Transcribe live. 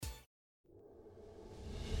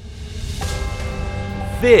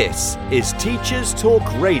This is Teachers Talk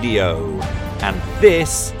Radio, and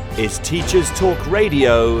this is Teachers Talk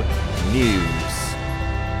Radio News.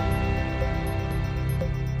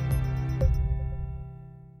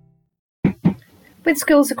 With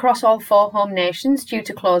schools across all 4 home nations due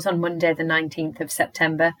to close on Monday the 19th of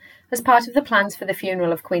September as part of the plans for the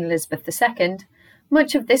funeral of Queen Elizabeth II,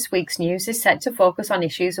 much of this week's news is set to focus on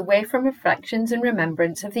issues away from reflections and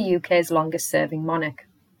remembrance of the UK's longest-serving monarch.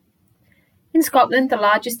 In Scotland, the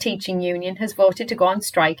largest teaching union has voted to go on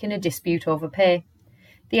strike in a dispute over pay.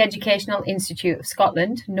 The Educational Institute of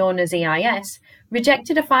Scotland, known as EIS,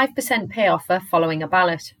 rejected a 5% pay offer following a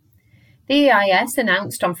ballot. The EIS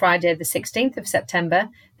announced on Friday the 16th of September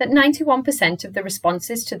that 91% of the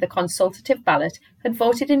responses to the consultative ballot had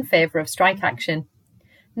voted in favour of strike action.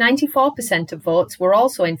 94% of votes were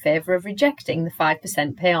also in favour of rejecting the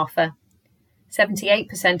 5% pay offer.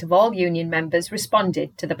 78% of all union members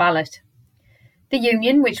responded to the ballot. The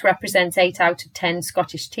union, which represents 8 out of 10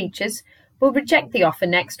 Scottish teachers, will reject the offer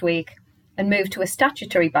next week and move to a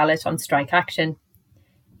statutory ballot on strike action.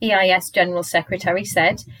 EIS General Secretary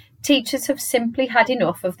said, "Teachers have simply had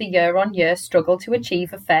enough of the year-on-year struggle to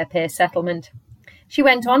achieve a fair pay settlement." She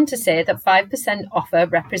went on to say that 5% offer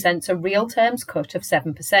represents a real terms cut of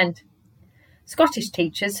 7%. Scottish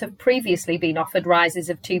teachers have previously been offered rises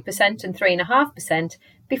of 2% and 3.5%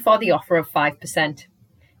 before the offer of 5%.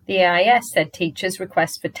 The EIS said teachers'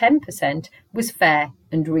 request for 10% was fair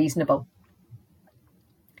and reasonable.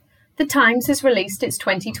 The Times has released its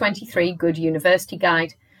 2023 Good University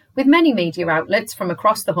Guide, with many media outlets from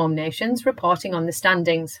across the home nations reporting on the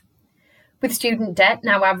standings. With student debt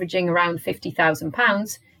now averaging around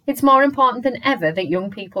 £50,000, it's more important than ever that young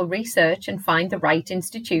people research and find the right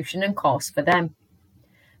institution and course for them.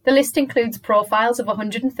 The list includes profiles of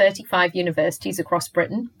 135 universities across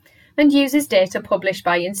Britain and uses data published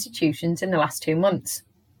by institutions in the last 2 months.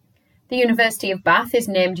 The University of Bath is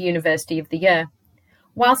named University of the Year.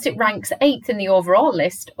 Whilst it ranks 8th in the overall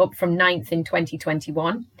list, up from 9th in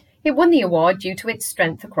 2021, it won the award due to its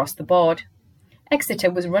strength across the board. Exeter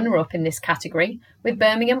was runner-up in this category, with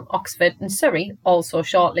Birmingham, Oxford and Surrey also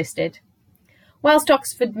shortlisted. Whilst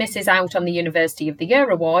Oxford misses out on the University of the Year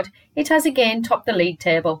award, it has again topped the league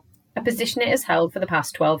table, a position it has held for the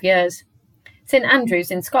past 12 years. St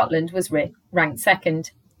Andrews in Scotland was ranked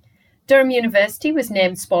second. Durham University was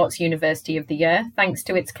named Sports University of the Year thanks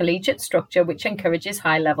to its collegiate structure which encourages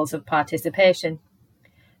high levels of participation.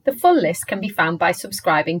 The full list can be found by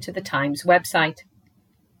subscribing to the Times website.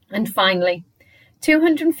 And finally,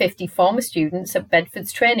 250 former students at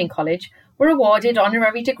Bedford's Training College were awarded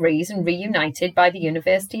honorary degrees and reunited by the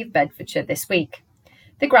University of Bedfordshire this week.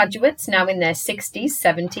 The graduates, now in their 60s,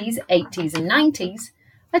 70s, 80s and 90s,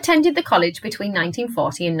 attended the college between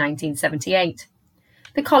 1940 and 1978.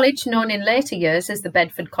 The college, known in later years as the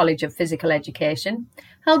Bedford College of Physical Education,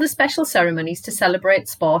 held special ceremonies to celebrate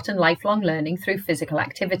sport and lifelong learning through physical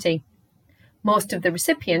activity. Most of the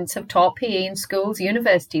recipients have taught PE in schools,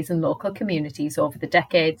 universities and local communities over the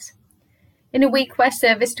decades. In a week where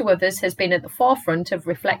service to others has been at the forefront of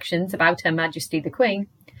reflections about Her Majesty the Queen,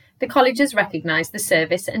 the college has recognised the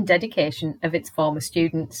service and dedication of its former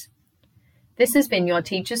students. This has been your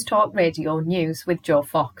Teachers Talk Radio News with Joe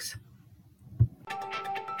Fox.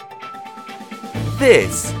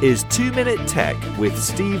 This is 2 Minute Tech with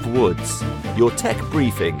Steve Woods, your tech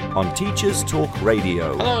briefing on Teachers Talk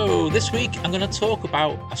Radio. Hello, this week I'm going to talk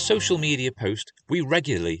about a social media post we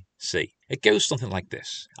regularly see. It goes something like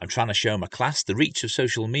this. I'm trying to show my class the reach of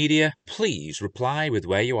social media. Please reply with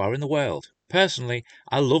where you are in the world. Personally,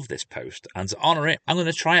 I love this post, and to honour it, I'm going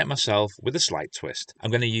to try it myself with a slight twist.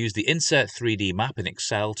 I'm going to use the Insert 3D map in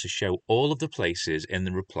Excel to show all of the places in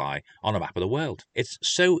the reply on a map of the world. It's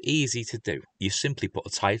so easy to do. You simply put a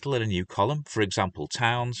title in a new column, for example,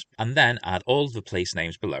 towns, and then add all of the place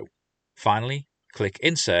names below. Finally, click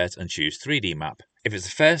Insert and choose 3D map. If it's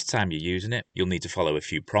the first time you're using it, you'll need to follow a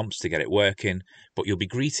few prompts to get it working, but you'll be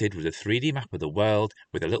greeted with a 3D map of the world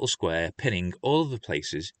with a little square pinning all of the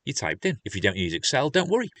places you typed in. If you don't use Excel,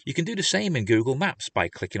 don't worry. You can do the same in Google Maps by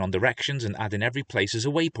clicking on directions and adding every place as a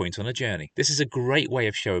waypoint on a journey. This is a great way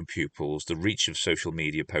of showing pupils the reach of social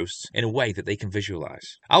media posts in a way that they can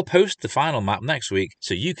visualize. I'll post the final map next week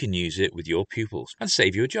so you can use it with your pupils and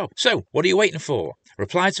save you a job. So, what are you waiting for?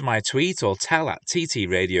 Reply to my tweet or tell at TT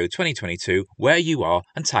Radio 2022 where you are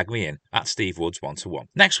and tag me in at Steve Woods 1-1.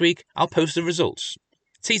 Next week, I'll post the results.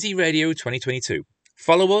 TT Radio 2022.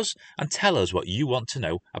 Follow us and tell us what you want to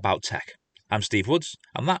know about tech. I'm Steve Woods,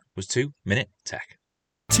 and that was 2 Minute Tech.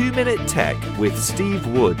 2 Minute Tech with Steve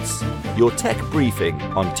Woods, your tech briefing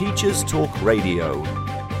on Teachers Talk Radio.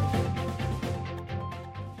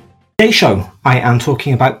 Today's show, I am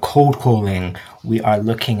talking about cold calling. We are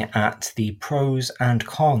looking at the pros and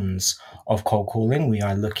cons of cold calling. We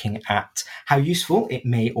are looking at how useful it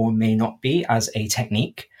may or may not be as a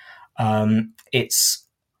technique. It's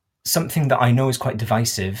something that I know is quite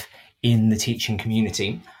divisive in the teaching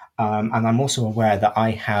community. And I'm also aware that I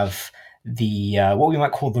have the what we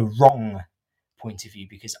might call the wrong point of view,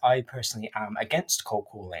 because I personally am against cold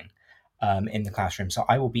calling in the classroom. So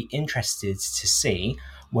I will be interested to see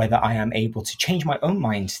whether I am able to change my own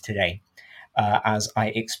mind today as I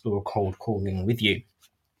explore cold calling with you.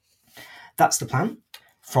 That's the plan.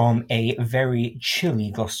 From a very chilly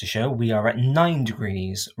Gloucestershire, we are at 9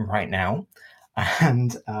 degrees right now,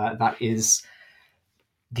 and that is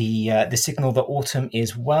the signal that autumn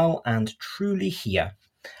is well and truly here.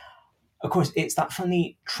 Of course, it's that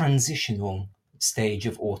funny transitional stage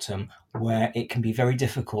of autumn where it can be very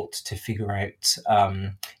difficult to figure out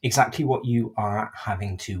exactly what you are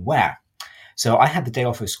having to wear. So I had the day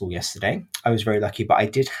off of school yesterday. I was very lucky, but I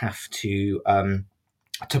did have to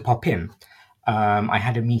pop in. I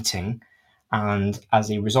had a meeting, and as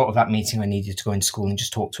a result of that meeting, I needed to go into school and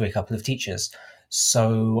just talk to a couple of teachers.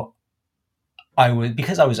 So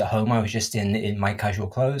because I was at home, I was just in my casual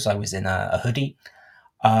clothes. I was in a hoodie,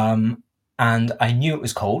 and I knew it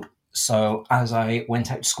was cold. So as I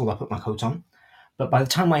went out to school, I put my coat on. But by the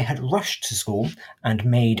time I had rushed to school and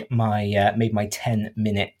made my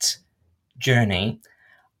 10-minute journey,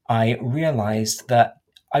 I realized that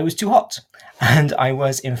I was too hot, and I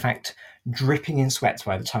was in fact dripping in sweat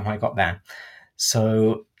by the time I got there.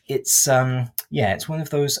 So it's one of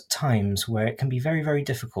those times where it can be very, very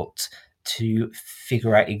difficult to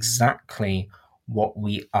figure out exactly what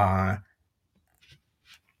we are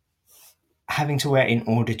having to wear in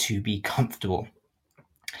order to be comfortable.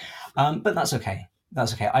 But that's okay.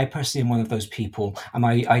 That's okay. I personally am one of those people, and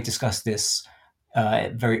I discussed this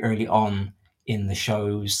very early on in the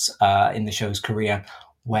show's career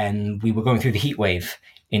when we were going through the heat wave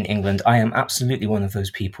in England. I am absolutely one of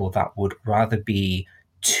those people that would rather be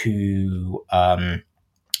too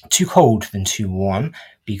cold than too warm,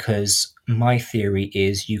 because my theory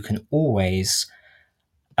is you can always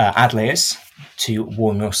add layers to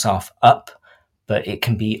warm yourself up, but it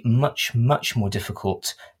can be much, much more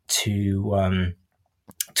difficult to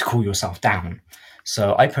cool yourself down.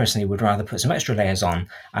 So I personally would rather put some extra layers on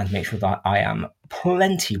and make sure that I am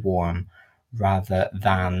plenty warm rather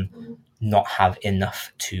than not have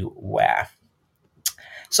enough to wear.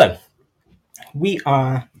 So we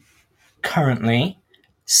are currently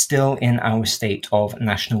still in our state of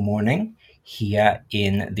national mourning here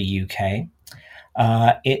in the UK.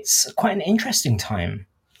 It's quite an interesting time,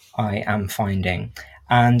 I am finding,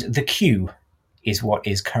 and the Q is what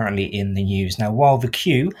is currently in the news. Now, while the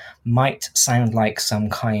Q might sound like some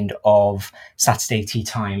kind of Saturday tea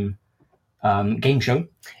time game show,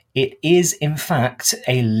 it is in fact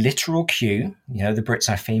a literal queue. You know, the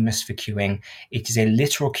Brits are famous for queuing. It is a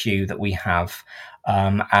literal queue that we have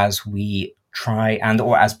as we try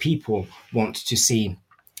or as people want to see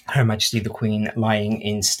Her Majesty the Queen lying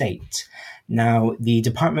in state. Now, the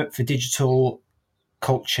Department for Digital,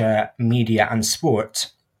 Culture, Media and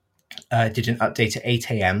Sport did an update at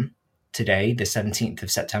 8 a.m. today, the 17th of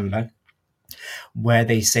September, where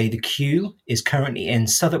they say the queue is currently in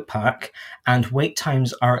Southwark Park and wait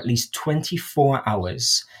times are at least 24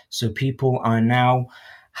 hours. So people are now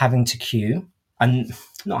having to queue, and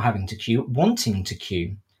not having to queue, wanting to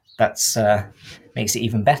queue. That's makes it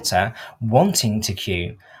even better, wanting to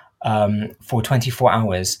queue for 24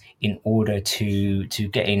 hours in order to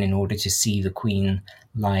get in order to see the Queen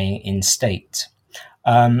lying in state.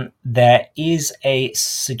 There is a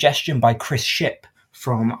suggestion by Chris Shipp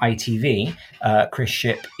from ITV. Chris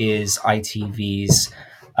Shipp is ITV's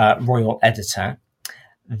royal editor,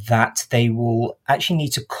 that they will actually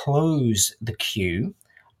need to close the queue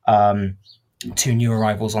to new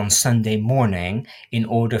arrivals on Sunday morning in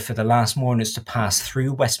order for the last mourners to pass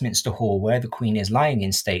through Westminster Hall, where the Queen is lying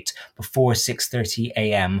in state, before 6:30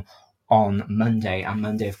 a.m. on Monday. And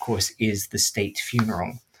Monday, of course, is the state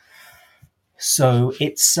funeral. So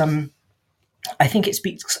it's I think it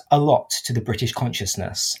speaks a lot to the British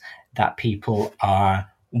consciousness that people are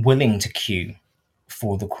willing to queue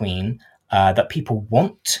for the Queen, that people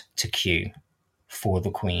want to queue for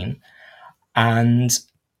the Queen, and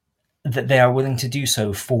that they are willing to do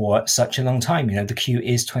so for such a long time. You know, the queue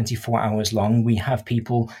is 24 hours long. We have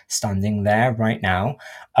people standing there right now.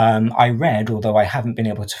 I read, although I haven't been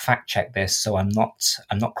able to fact check this, so I'm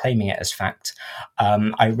not claiming it as fact.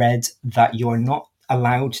 I read that you're not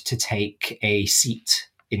allowed to take a seat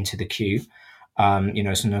into the queue.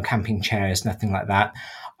 So no camping chairs, nothing like that.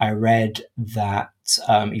 I read that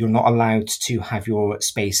you're not allowed to have your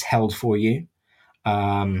space held for you.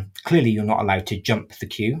 Clearly, you're not allowed to jump the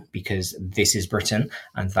queue because this is Britain,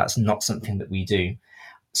 and that's not something that we do.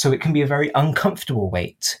 So it can be a very uncomfortable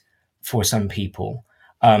wait for some people,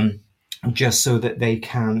 just so that they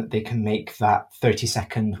can make that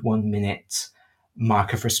 30-second, 1 minute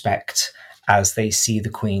mark of respect as they see the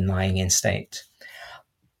Queen lying in state.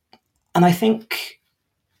 And I think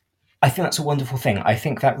that's a wonderful thing. I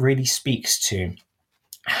think that really speaks to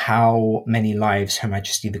how many lives Her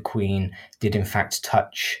Majesty the Queen did in fact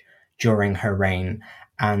touch during her reign,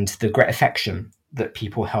 and the great affection that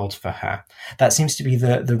people held for her. That seems to be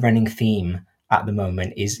the running theme at the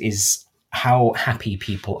moment, is how happy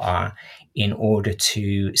people are in order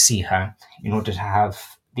to see her, in order to have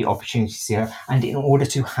the opportunity to see her, and in order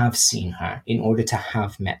to have seen her, in order to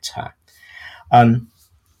have met her.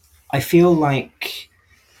 I feel like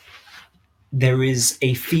there is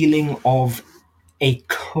a feeling of a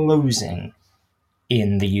closing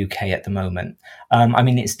in the UK at the moment. I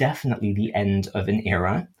mean, it's definitely the end of an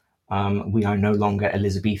era. We are no longer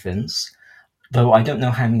Elizabethans, though I don't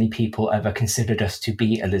know how many people ever considered us to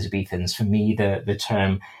be Elizabethans. For me, the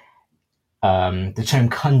term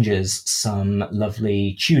conjures some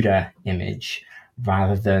lovely Tudor image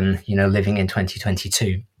rather than, living in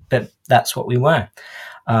 2022. But that's what we were,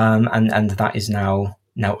 and that is now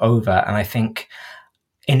over. And I think,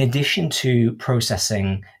 in addition to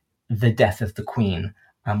processing the death of the Queen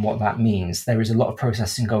and what that means, there is a lot of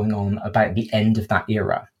processing going on about the end of that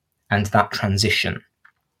era and that transition.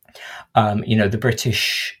 The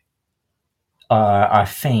British are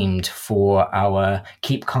famed for our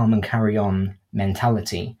keep calm and carry on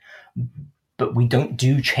mentality, but we don't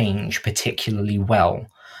do change particularly well.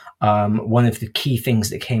 One of the key things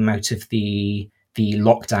that came out of the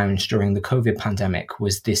lockdowns during the COVID pandemic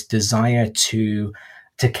was this desire to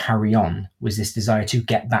carry on, was this desire to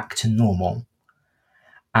get back to normal.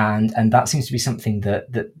 And that seems to be something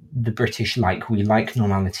that the British like. We like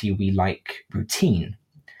normality, we like routine.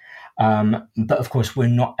 But of course, we're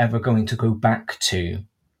not ever going to go back to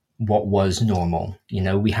what was normal.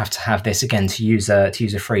 We have to have this, again, to use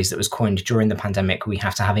a phrase that was coined during the pandemic, we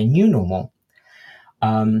have to have a new normal.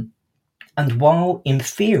 And while in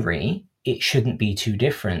theory, it shouldn't be too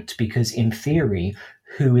different, because in theory,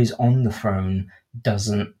 who is on the throne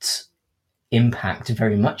doesn't impact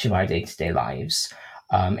very much of our day-to-day lives.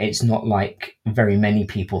 It's not like very many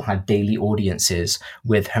people had daily audiences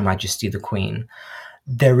with Her Majesty the Queen.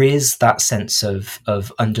 There is that sense of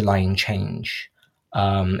underlying change.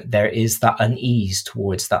 There is that unease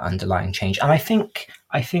towards that underlying change. And I think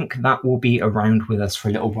that will be around with us for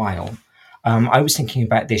a little while. I was thinking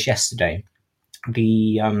about this yesterday.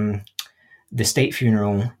 The state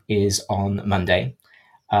funeral is on Monday.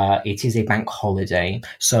 It is a bank holiday.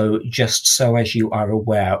 So just so as you are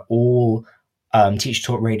aware, all Teacher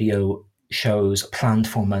Talk Radio shows planned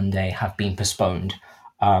for Monday have been postponed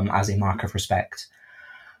as a mark of respect.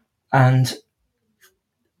 And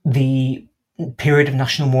the period of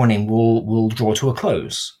national mourning will draw to a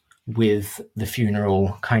close with the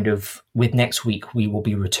funeral. With next week, we will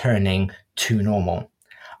be returning to normal.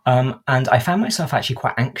 And I found myself actually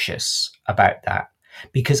quite anxious about that,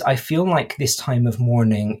 because I feel like this time of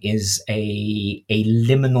mourning is a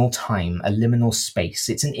liminal time, a liminal space.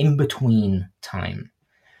 It's an in-between time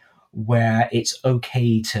where it's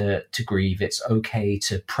okay to grieve. It's okay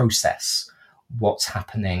to process what's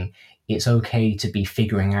happening. It's okay to be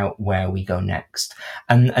figuring out where we go next.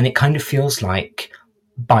 And it kind of feels like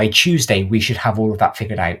by Tuesday, we should have all of that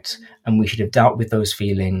figured out, and we should have dealt with those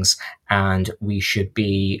feelings, and we should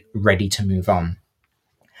be ready to move on.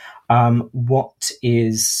 What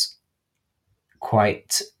is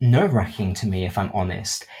quite nerve-wracking to me, if I'm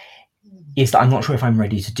honest, is that I'm not sure if I'm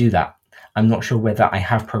ready to do that. I'm not sure whether I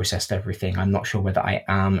have processed everything. I'm not sure whether I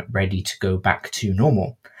am ready to go back to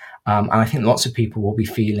normal. And I think lots of people will be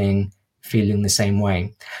feeling the same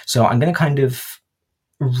way. So I'm going to kind of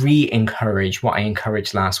re-encourage what I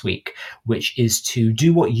encouraged last week, which is to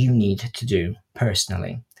do what you need to do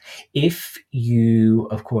personally. If you,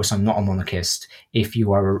 of course, I'm not a monarchist, if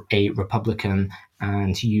you are a Republican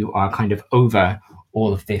and you are kind of over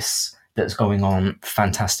all of this that's going on,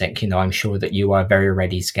 fantastic. I'm sure that you are very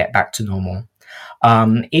ready to get back to normal.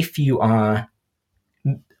 If you are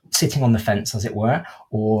sitting on the fence, as it were,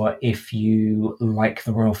 or if you like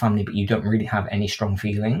the royal family but you don't really have any strong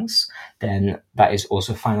feelings, then that is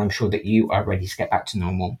also fine. I'm sure that you are ready to get back to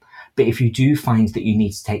normal. But if you do find that you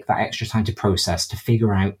need to take that extra time to process, to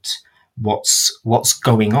figure out what's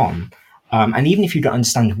going on, and even if you don't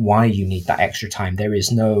understand why you need that extra time,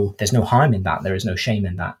 there's no harm in that. There is no shame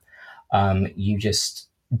in that. You just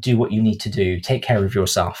do what you need to do, take care of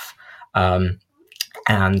yourself,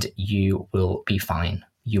 and you will be fine.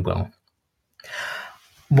 You will.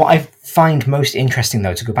 What I find most interesting,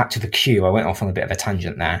 though, to go back to the queue, I went off on a bit of a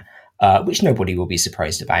tangent there, which nobody will be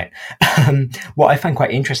surprised about. What I find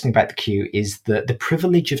quite interesting about the queue is the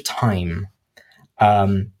privilege of time.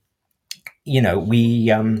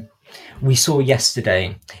 We saw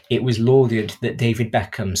yesterday, it was lauded that David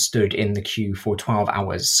Beckham stood in the queue for 12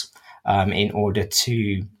 hours in order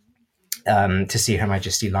to see Her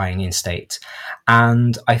Majesty lying in state.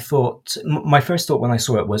 And I thought, my first thought when I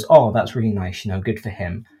saw it was, oh, that's really nice, good for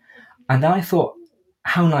him. And then I thought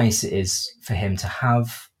how nice it is for him to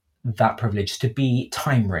have that privilege, to be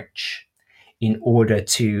time rich in order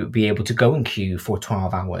to be able to go and queue for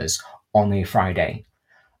 12 hours on a Friday.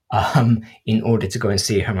 In order to go and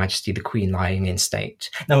see Her Majesty the Queen lying in state.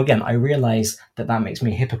 Now, again, I realise that makes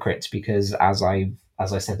me a hypocrite because, as I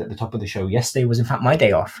said at the top of the show, yesterday was in fact my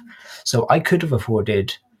day off. So I could have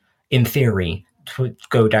afforded, in theory, to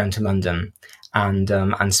go down to London and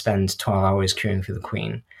spend 12 hours queuing for the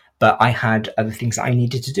Queen. But I had other things that I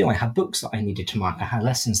needed to do. I had books that I needed to mark. I had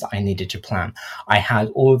lessons that I needed to plan. I had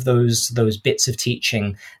all of those bits of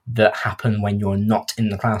teaching that happen when you're not in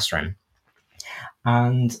the classroom.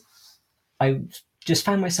 And I just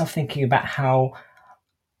found myself thinking about how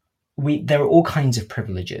there are all kinds of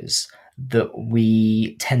privileges that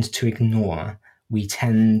we tend to ignore. We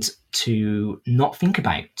tend to not think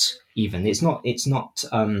about even. It's not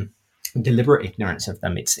deliberate ignorance of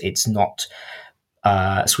them. It's not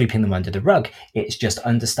sweeping them under the rug. It's just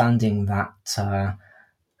understanding that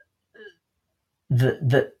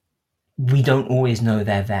that we don't always know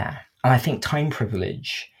they're there. And I think time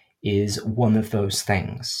privilege is one of those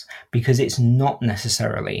things, because it's not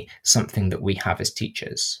necessarily something that we have as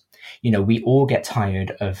teachers. We all get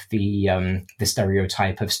tired of the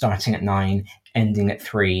stereotype of starting at 9, ending at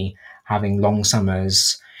 3, having long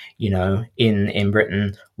summers. In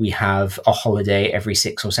Britain, we have a holiday every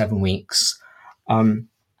 6 or 7 weeks. And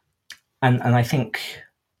I think,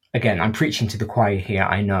 again, I'm preaching to the choir here,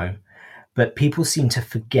 I know, but people seem to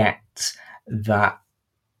forget that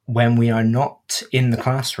when we are not in the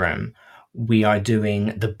classroom, we are doing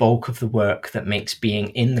the bulk of the work that makes being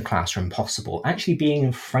in the classroom possible. Actually, being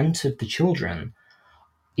in front of the children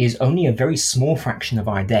is only a very small fraction of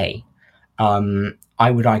our day.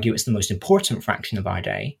 I would argue it's the most important fraction of our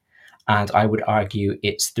day. And I would argue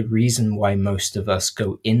it's the reason why most of us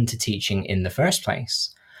go into teaching in the first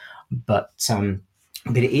place. But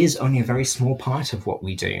it is only a very small part of what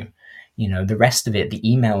we do. The rest of it, the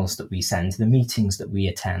emails that we send, the meetings that we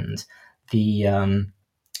attend, the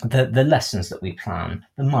lessons that we plan,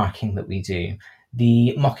 the marking that we do,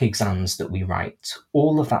 the mock exams that we write,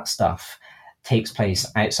 all of that stuff takes place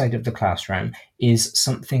outside of the classroom, is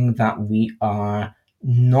something that we are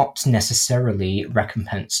not necessarily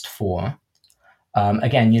recompensed for.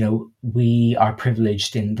 Again, we are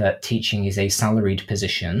privileged in that teaching is a salaried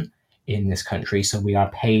position in this country, so we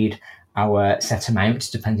are paid our set amount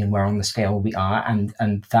depending where on the scale we are, and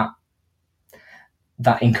that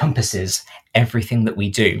encompasses everything that we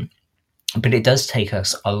do. But it does take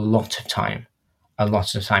us a lot of time.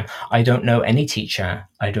 I don't know any teacher,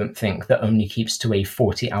 I don't think, that only keeps to a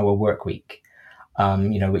 40-hour work week,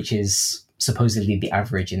 which is supposedly the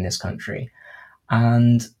average in this country.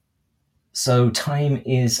 And so time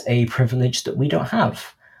is a privilege that we don't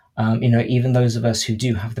have. Even those of us who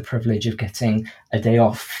do have the privilege of getting a day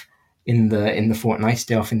off in the fortnight,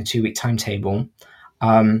 day off in the 2-week timetable,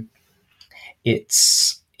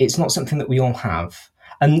 it's not something that we all have.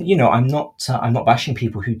 And I'm not bashing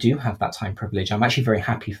people who do have that time privilege. I'm actually very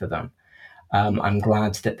happy for them. I'm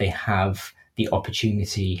glad that they have the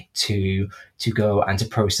opportunity to go and to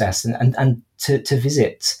process and to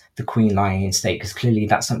visit the Queen lying in state, because clearly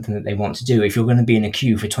that's something that they want to do. If you're going to be in a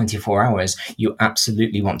queue for 24 hours, you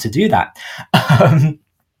absolutely want to do that.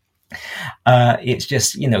 It's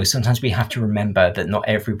just, sometimes we have to remember that not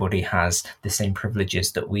everybody has the same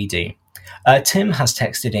privileges that we do. Tim has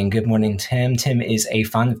texted in. Good morning, Tim. Tim is a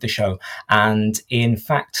fan of the show. And in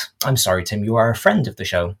fact, I'm sorry, Tim, you are a friend of the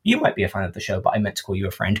show. You might be a fan of the show, but I meant to call you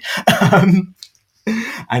a friend.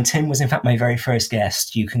 And Tim was in fact my very first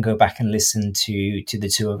guest. You can go back and listen to the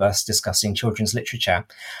two of us discussing children's literature.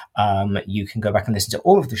 You can go back and listen to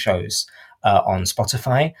all of the shows on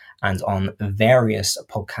Spotify and on various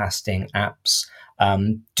podcasting apps.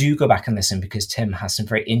 Do go back and listen, because Tim has some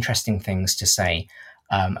very interesting things to say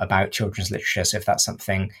about children's literature. So if that's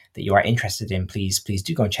something that you are interested in, please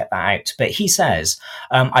do go and check that out. But he says,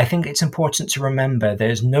 I think it's important to remember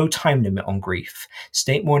there's no time limit on grief.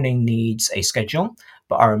 State mourning needs a schedule,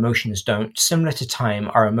 but our emotions don't. Similar to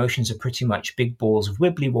time, our emotions are pretty much big balls of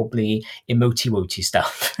wibbly-wobbly, emoty-woty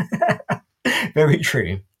stuff. Very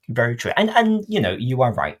true. Very true. And you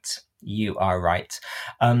are right. You are right.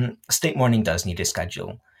 State morning does need a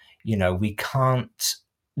schedule. We can't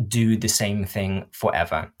do the same thing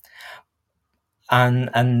forever.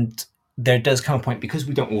 And there does come a point, because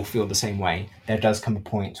we don't all feel the same way, there does come a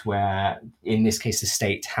point where, in this case, the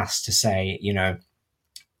state has to say,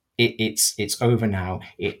 it's over now.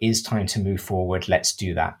 It is time to move forward. Let's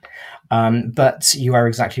do that. But you are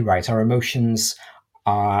exactly right. Our emotions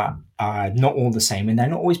are not all the same, and they're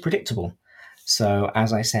not always predictable. So,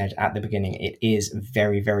 as I said at the beginning, it is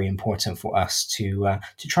very, very important for us to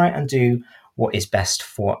try and do what is best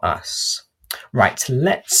for us. Right,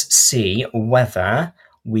 let's see whether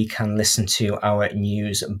we can listen to our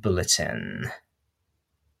news bulletin.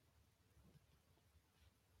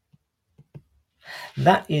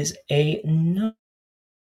 That is another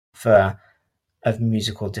of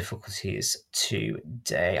musical difficulties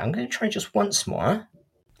today. I'm going to try just once more.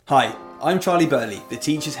 Hi, I'm Charlie Burley, the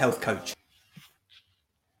Teacher's Health Coach.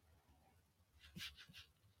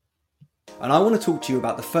 And I want to talk to you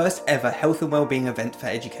about the first ever health and wellbeing event for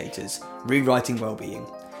educators, Rewriting Wellbeing.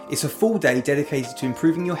 It's a full day dedicated to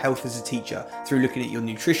improving your health as a teacher through looking at your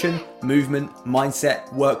nutrition, movement, mindset,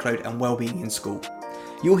 workload and wellbeing in school.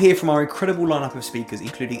 You'll hear from our incredible lineup of speakers,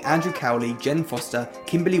 including Andrew Cowley, Jen Foster,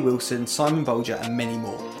 Kimberly Wilson, Simon Bolger and many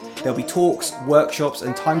more. There'll be talks, workshops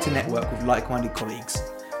and time to network with like-minded colleagues.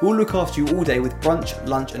 We'll look after you all day with brunch,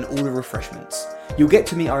 lunch and all the refreshments. You'll get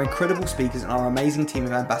to meet our incredible speakers and our amazing team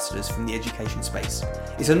of ambassadors from the education space.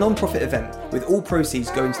 It's a non-profit event with all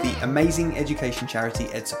proceeds going to the amazing education charity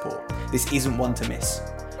EdSupport. This isn't one to miss.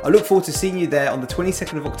 I look forward to seeing you there on the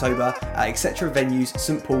 22nd of October at Etc. Venues,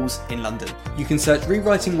 St Paul's in London. You can search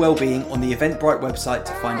Rewriting Wellbeing on the Eventbrite website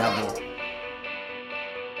to find out more.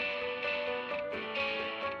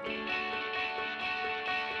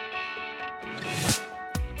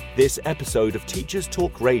 This episode of Teachers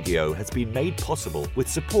Talk Radio has been made possible with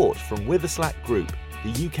support from Witherslack Group,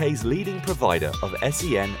 the UK's leading provider of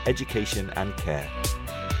SEN education and care.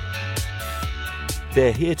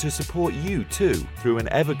 They're here to support you too through an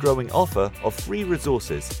ever-growing offer of free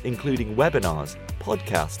resources, including webinars,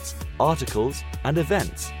 podcasts, articles, and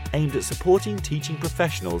events aimed at supporting teaching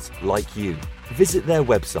professionals like you. Visit their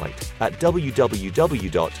website at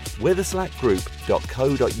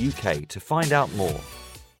www.witherslackgroup.co.uk to find out more.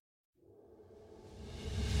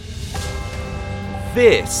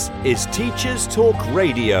 This is Teachers Talk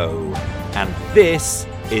Radio, and this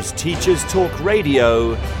is Teachers Talk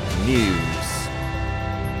Radio News.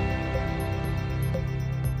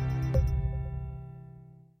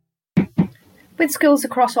 With schools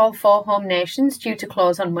across all 4 home nations due to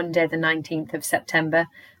close on Monday the 19th of September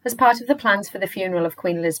as part of the plans for the funeral of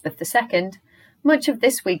Queen Elizabeth II, much of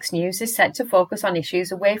this week's news is set to focus on issues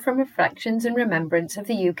away from reflections and remembrance of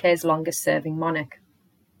the UK's longest-serving monarch.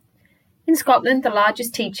 In Scotland, the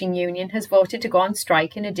largest teaching union has voted to go on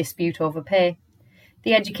strike in a dispute over pay.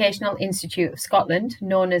 The Educational Institute of Scotland,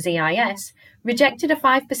 known as EIS, rejected a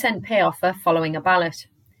 5% pay offer following a ballot.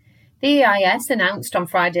 The EIS announced on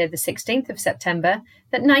Friday the 16th of September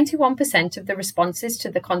that 91% of the responses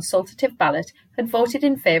to the consultative ballot had voted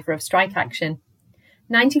in favour of strike action.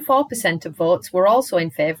 94% of votes were also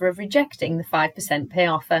in favour of rejecting the 5% pay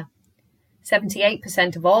offer.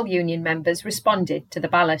 78% of all union members responded to the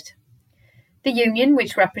ballot. The union,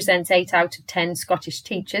 which represents 8 out of 10 Scottish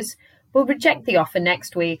teachers, will reject the offer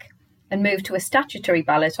next week and move to a statutory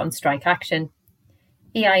ballot on strike action.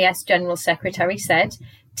 EIS General Secretary said,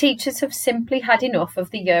 "Teachers have simply had enough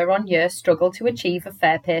of the year-on-year struggle to achieve a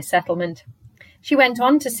fair pay settlement." She went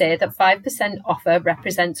on to say that 5% offer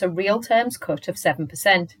represents a real terms cut of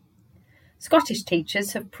 7%. Scottish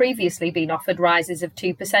teachers have previously been offered rises of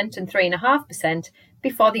 2% and 3.5%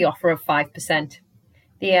 before the offer of 5%.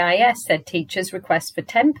 The EIS said teachers' request for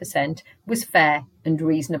 10% was fair and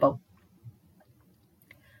reasonable.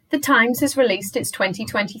 The Times has released its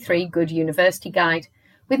 2023 Good University Guide,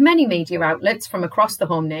 with many media outlets from across the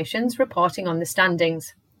home nations reporting on the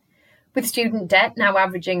standings. With student debt now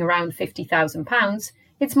averaging around £50,000,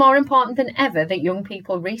 it's more important than ever that young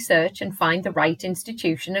people research and find the right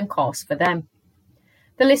institution and course for them.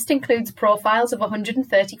 The list includes profiles of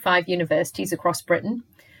 135 universities across Britain,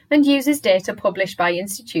 and uses data published by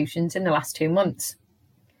institutions in the last 2 months.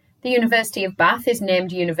 The University of Bath is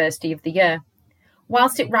named University of the Year.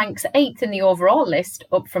 Whilst it ranks 8th in the overall list,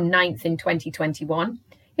 up from 9th in 2021,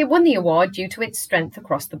 it won the award due to its strength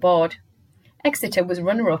across the board. Exeter was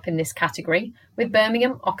runner-up in this category, with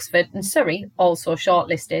Birmingham, Oxford and Surrey also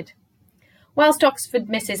shortlisted. Whilst Oxford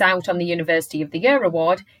misses out on the University of the Year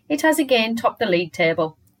award, it has again topped the league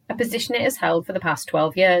table, a position it has held for the past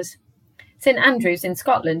 12 years. St Andrews in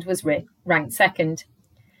Scotland was ranked second.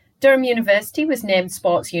 Durham University was named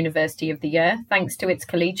Sports University of the Year thanks to its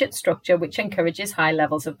collegiate structure which encourages high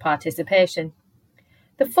levels of participation.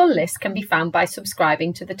 The full list can be found by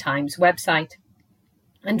subscribing to the Times website.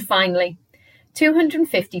 And finally,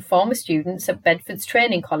 250 former students at Bedford's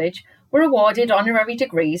Training College were awarded honorary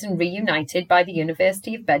degrees and reunited by the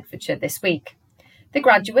University of Bedfordshire this week. The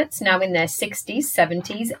graduates, now in their 60s,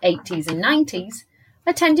 70s, 80s and 90s,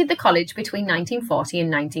 attended the college between 1940 and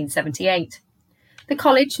 1978. The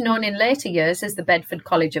college, known in later years as the Bedford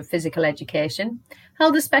College of Physical Education,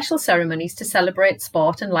 held a special ceremonies to celebrate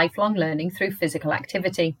sport and lifelong learning through physical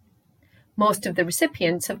activity. Most of the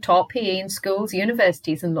recipients have taught PE in schools,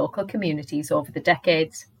 universities and local communities over the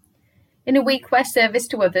decades. In a week where service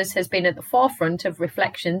to others has been at the forefront of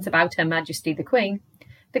reflections about Her Majesty the Queen,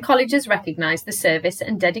 the college has recognised the service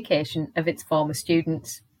and dedication of its former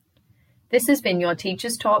students. This has been your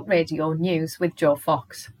Teachers Talk Radio News with Joe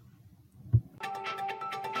Fox.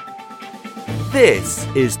 This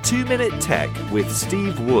is 2 Minute Tech with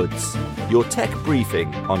Steve Woods, your tech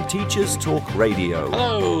briefing on Teachers Talk Radio.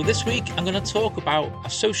 Hello, this week I'm going to talk about a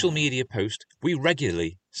social media post we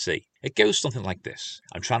regularly see. It goes something like this.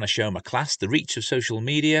 I'm trying to show my class the reach of social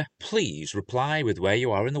media. Please reply with where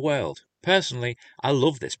you are in the world. Personally, I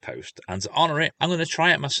love this post, and to honour it, I'm going to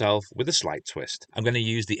try it myself with a slight twist. I'm going to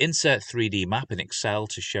use the Insert 3D map in Excel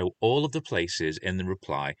to show all of the places in the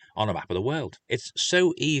reply on a map of the world. It's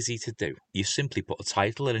so easy to do. You simply put a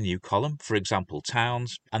title in a new column, for example,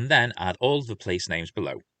 towns, and then add all of the place names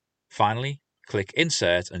below. Finally, click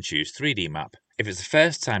Insert and choose 3D map. If it's the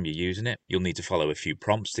first time you're using it, you'll need to follow a few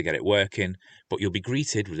prompts to get it working, but you'll be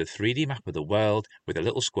greeted with a 3D map of the world with a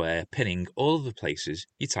little square pinning all of the places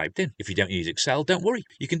you typed in. If you don't use Excel, don't worry.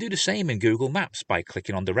 You can do the same in Google Maps by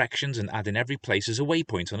clicking on directions and adding every place as a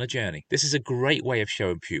waypoint on a journey. This is a great way of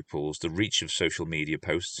showing pupils the reach of social media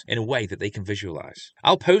posts in a way that they can visualize.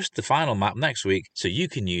 I'll post the final map next week so you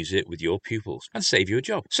can use it with your pupils and save you a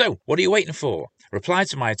job. So, what are you waiting for? Reply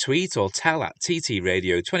to my tweet or tell at TT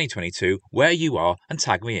Radio 2022 where you are and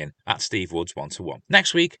tag me in at Steve Woods 1-1.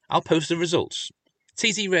 Next week, I'll post the results.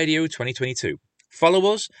 TT Radio 2022.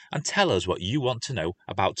 Follow us and tell us what you want to know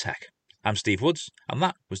about tech. I'm Steve Woods, and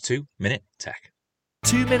that was 2 Minute Tech.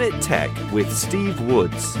 2 Minute Tech with Steve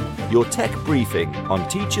Woods, your tech briefing on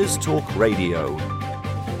Teachers Talk Radio.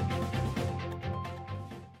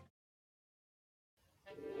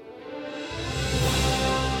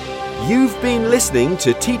 You've been listening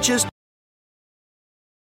to Teachers.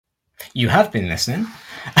 You have been listening,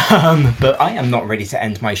 but I am not ready to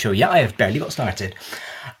end my show yet. I have barely got started.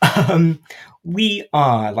 We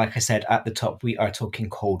are, like I said at the top, we are talking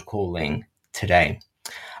cold calling today.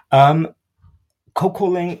 Cold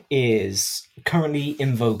calling is currently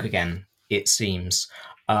in vogue again, it seems.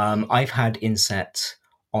 I've had Inset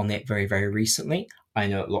on it very, very recently. I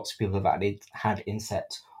know lots of people have had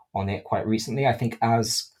Inset on it quite recently. I think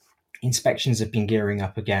as inspections have been gearing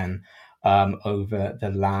up again over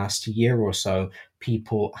the last year or so,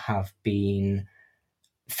 people have been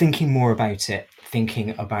thinking more about it,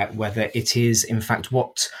 thinking about whether it is, in fact,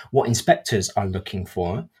 what inspectors are looking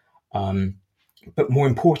for. But more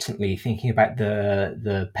importantly, thinking about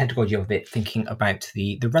the pedagogy of it, thinking about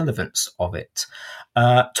the relevance of it.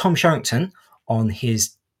 Tom Sherrington, on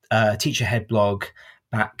his Teacherhead blog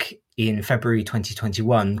back in February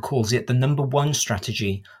 2021, calls it the number one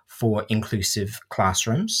strategy for inclusive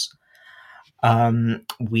classrooms.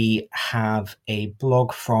 We have a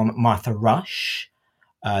blog from Martha Rush.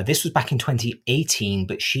 This was back in 2018,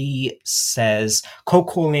 but she says cold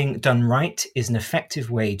calling done right is an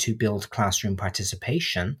effective way to build classroom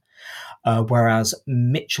participation. Whereas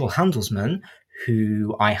Mitchell Handelsman,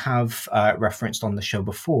 who I have referenced on the show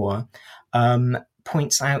before,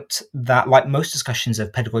 points out that, like most discussions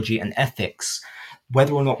of pedagogy and ethics,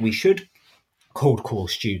 whether or not we should cold call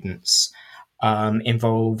students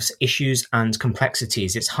involves issues and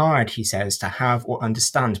complexities. It's hard, he says, to have or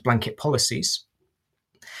understand blanket policies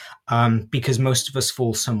because most of us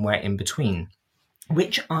fall somewhere in between,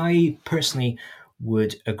 which I personally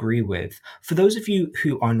would agree with. For those of you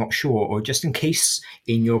who are not sure, or just in case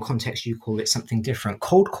in your context you call it something different,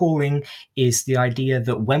 cold calling is the idea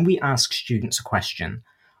that when we ask students a question,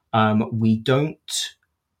 we don't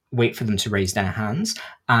wait for them to raise their hands,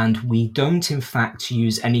 and we don't in fact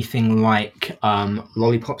use anything like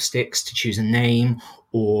lollipop sticks to choose a name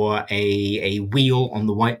or a wheel on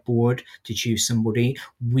the whiteboard to choose somebody.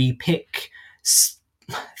 We pick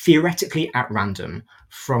theoretically at random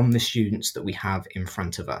from the students that we have in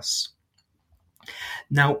front of us.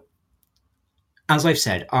 Now, as I've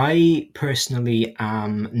said, I personally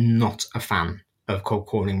am not a fan of cold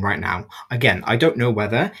calling right now. Again, I don't know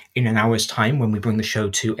whether in an hour's time, when we bring the show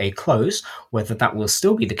to a close, whether that will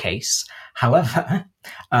still be the case. However,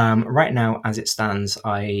 right now, as it stands,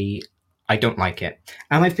 I don't like it.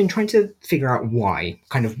 And I've been trying to figure out why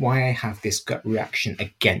I have this gut reaction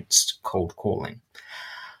against cold calling.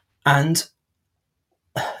 And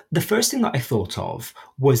the first thing that I thought of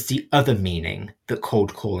was the other meaning that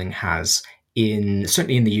cold calling has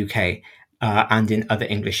certainly in the UK and in other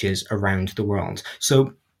Englishes around the world.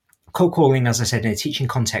 So cold calling, as I said, in a teaching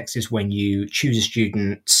context is when you choose a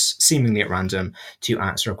student seemingly at random to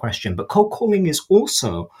answer a question. But cold calling is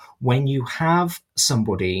also when you have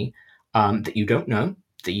somebody that you don't know,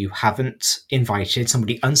 that you haven't invited,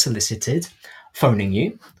 somebody unsolicited, phoning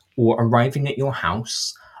you or arriving at your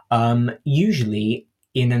house, usually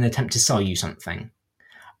in an attempt to sell you something.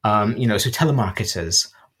 So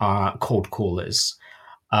telemarketers are cold callers.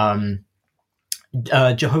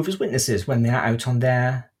 Jehovah's Witnesses, when they're out on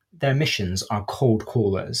their missions, are cold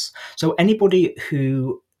callers. So anybody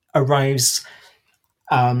who arrives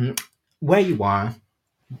where you are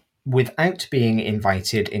without being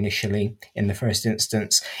invited initially in the first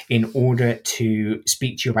instance in order to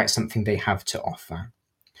speak to you about something they have to offer.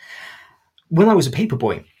 When I was a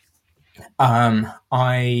paperboy,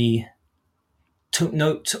 I took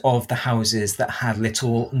note of the houses that had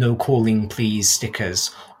little "No calling please"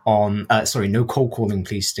 stickers on. No cold calling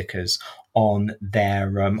please stickers on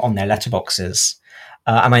their letterboxes,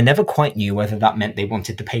 and I never quite knew whether that meant they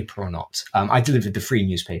wanted the paper or not. I delivered the free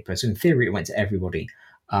newspaper, so in theory it went to everybody,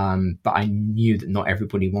 but I knew that not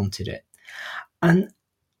everybody wanted it. And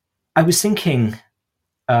I was thinking,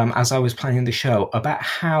 as I was planning the show, about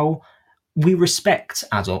how we respect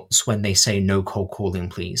adults when they say "no cold calling,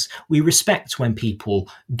 please." We respect when people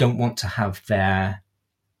don't want to have their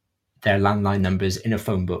landline numbers in a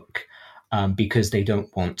phone book because they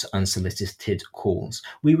don't want unsolicited calls.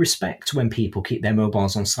 We respect when people keep their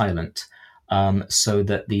mobiles on silent so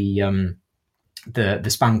that the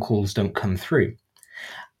spam calls don't come through.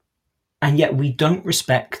 And yet we don't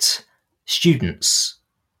respect students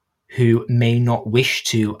who may not wish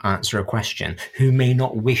to answer a question, who may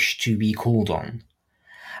not wish to be called on.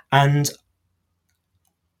 And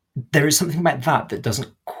there is something about that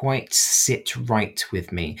doesn't quite sit right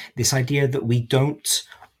with me. This idea that we don't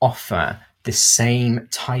offer the same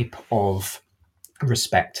type of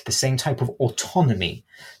respect, the same type of autonomy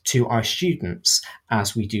to our students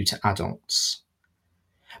as we do to adults.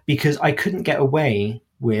 Because I couldn't get away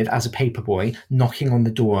with, as a paperboy, knocking on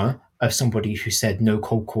the door of somebody who said "no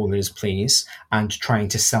cold callers, please," and trying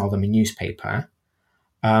to sell them a newspaper.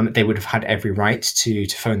 They would have had every right to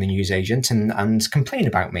phone the newsagent and complain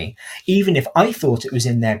about me. Even if I thought it was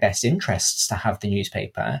in their best interests to have the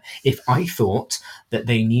newspaper, if I thought that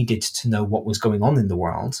they needed to know what was going on in the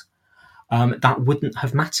world, that wouldn't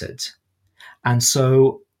have mattered. And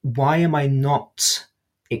so why am I not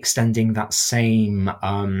extending that same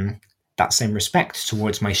respect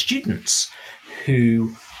towards my students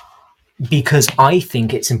who, because I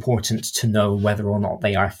think it's important to know whether or not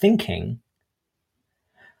they are thinking,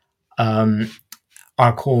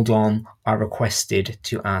 are called on, are requested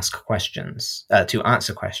to answer questions.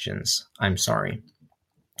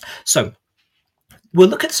 So we'll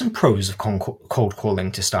look at some pros of cold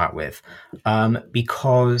calling to start with,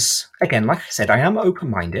 because, again, like I said, I am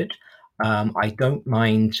open-minded. I don't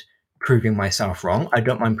mind proving myself wrong. I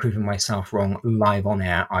don't mind proving myself wrong live on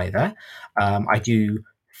air either. I do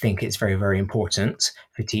think it's very, very important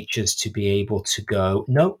for teachers to be able to go,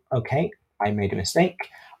 "No, okay, I made a mistake,"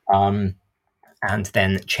 and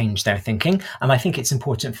then change their thinking. And I think it's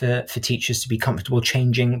important for teachers to be comfortable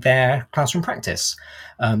changing their classroom practice,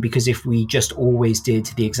 because if we just always did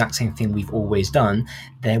the exact same thing we've always done,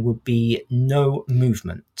 there would be no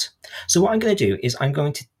movement. So what I'm going to do is I'm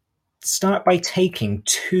going to start by taking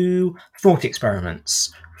two thought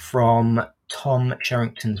experiments from Tom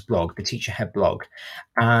Sherrington's blog, the Teacher Head blog,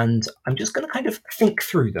 and I'm just going to kind of think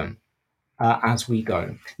through them as we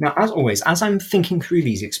go. Now, as always, as I'm thinking through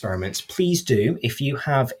these experiments, please do, if you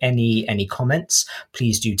have any comments,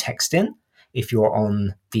 please do text in. If you're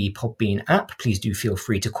on the Podbean app, please do feel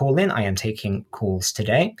free to call in. I am taking calls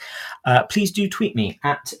today. Please do tweet me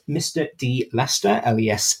at Mr. D. Lester,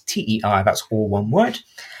 Lester, that's all one word,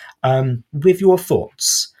 with your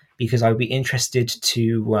thoughts, because I would be interested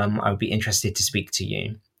to speak to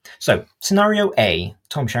you. So, scenario A,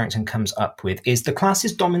 Tom Sherrington comes up with, is the class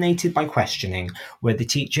is dominated by questioning, where the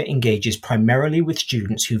teacher engages primarily with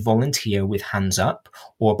students who volunteer with hands up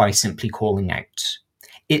or by simply calling out.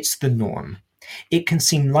 It's the norm. It can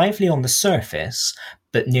seem lively on the surface,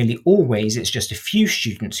 but nearly always it's just a few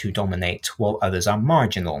students who dominate while others are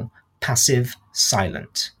marginal, passive,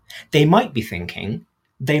 silent. They might be thinking,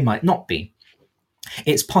 they might not be.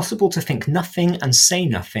 It's possible to think nothing and say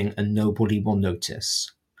nothing and nobody will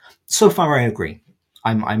notice. So far I agree.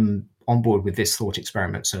 I'm on board with this thought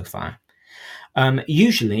experiment so far.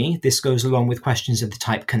 Usually this goes along with questions of the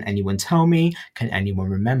type, can anyone tell me? Can anyone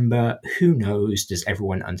remember? Who knows? Does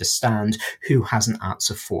everyone understand? Who has an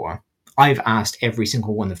answer for? I've asked every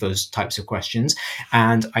single one of those types of questions,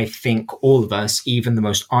 and I think all of us, even the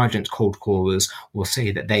most ardent cold callers, will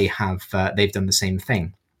say that they've done the same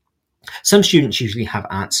thing. Some students usually have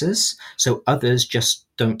answers, so others just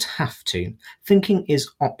don't have to. Thinking is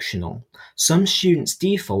optional. Some students'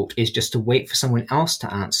 default is just to wait for someone else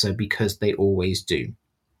to answer because they always do.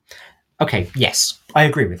 Okay, yes, I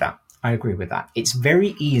agree with that. It's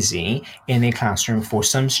very easy in a classroom for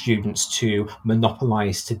some students to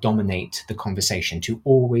monopolize, to dominate the conversation, to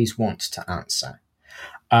always want to answer.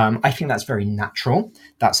 I think that's very natural.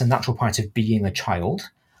 That's a natural part of being a child.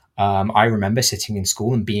 I remember sitting in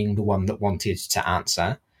school and being the one that wanted to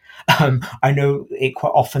answer. I know it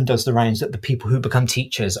quite often does the rounds that the people who become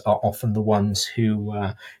teachers are often the ones who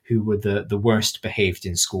were the worst behaved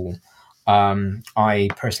in school. I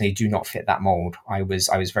personally do not fit that mold. I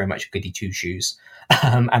was very much a goody two shoes,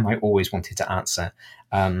 and I always wanted to answer.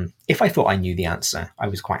 If I thought I knew the answer, I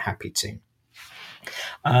was quite happy to.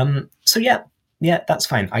 So yeah, that's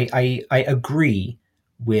fine. I agree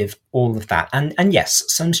with all of that. And yes,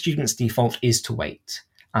 some students' default is to wait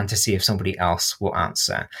and to see if somebody else will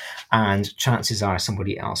answer. And chances are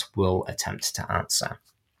somebody else will attempt to answer.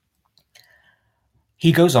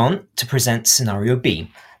 He goes on to present scenario B,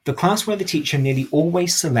 the class where the teacher nearly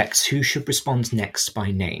always selects who should respond next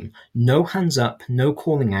by name. No hands up, no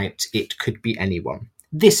calling out, it could be anyone.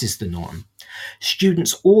 This is the norm.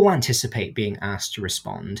 Students all anticipate being asked to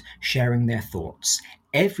respond, sharing their thoughts.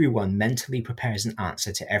 Everyone mentally prepares an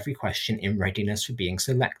answer to every question in readiness for being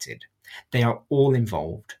selected. They are all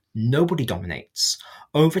involved. Nobody dominates.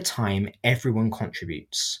 Over time, everyone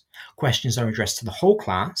contributes. Questions are addressed to the whole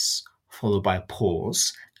class, followed by a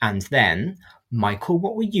pause, and then, Michael,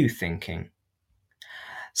 what were you thinking?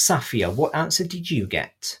 Safia, what answer did you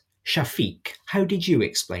get? Shafiq, how did you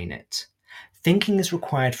explain it? Thinking is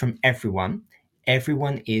required from everyone.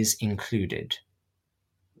 Everyone is included.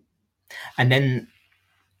 And then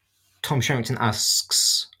Tom Sherrington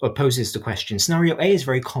poses the question, scenario A is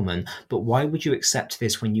very common, but why would you accept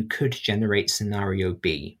this when you could generate scenario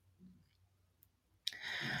B?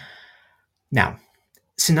 Now,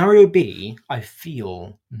 scenario B, I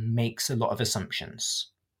feel, makes a lot of assumptions.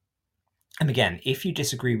 And again, if you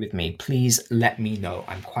disagree with me, please let me know.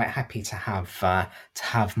 I'm quite happy to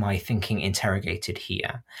have my thinking interrogated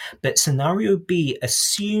here. But scenario B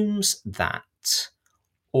assumes that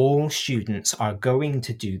all students are going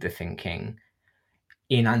to do the thinking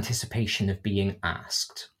in anticipation of being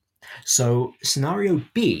asked. So scenario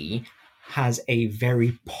B has a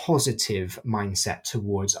very positive mindset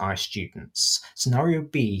towards our students. Scenario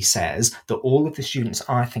B says that all of the students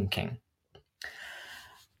are thinking.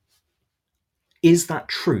 Is that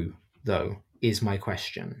true, though, is my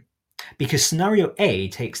question. Because scenario A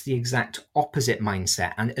takes the exact opposite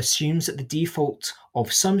mindset and assumes that the default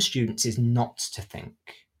of some students is not to think.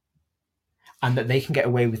 And that they can get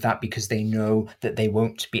away with that because they know that they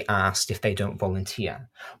won't be asked if they don't volunteer.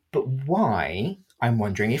 But why, I'm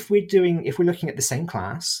wondering, if we're looking at the same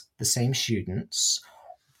class, the same students,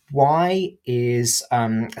 why is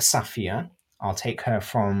Safia, I'll take her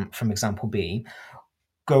from example B,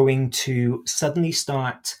 going to suddenly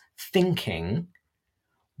start thinking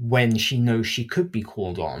when she knows she could be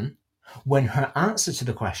called on, when her answer to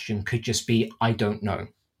the question could just be, I don't know.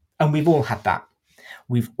 And we've all had that.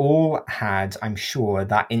 We've all had, I'm sure,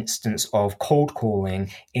 that instance of cold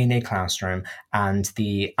calling in a classroom, and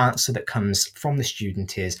the answer that comes from the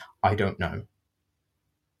student is, I don't know.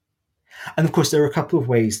 And of course, there are a couple of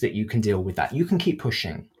ways that you can deal with that. You can keep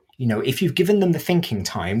pushing. If you've given them the thinking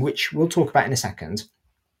time, which we'll talk about in a second,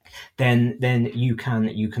 then you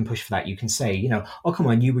can push for that. You can say, oh, come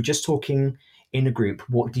on, you were just talking in a group.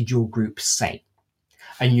 What did your group say?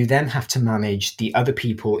 And you then have to manage the other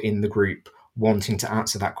people in the group wanting to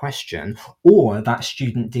answer that question, or that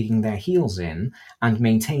student digging their heels in and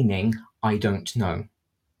maintaining, I don't know,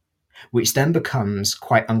 which then becomes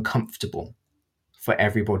quite uncomfortable for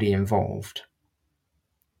everybody involved.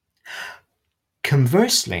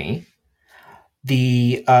 Conversely,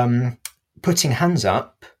 the putting hands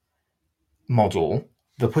up model,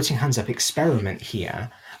 the putting hands up experiment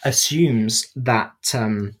here, assumes that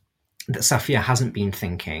Safia hasn't been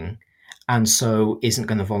thinking and so isn't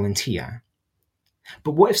going to volunteer.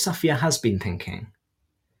 But what if Safia has been thinking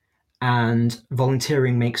and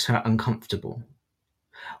volunteering makes her uncomfortable?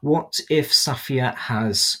 What if Safia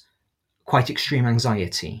has quite extreme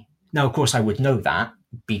anxiety? Now, of course, I would know that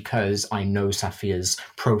because I know Safia's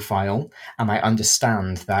profile, and I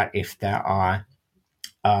understand that if there are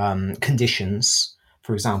conditions,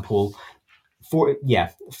 for example,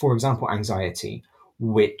 anxiety,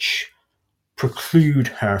 which preclude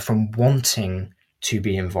her from wanting to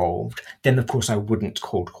be involved, then of course I wouldn't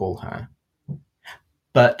cold call her.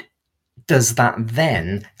 But does that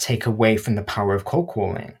then take away from the power of cold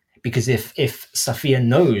calling? Because if Safia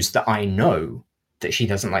knows that I know that she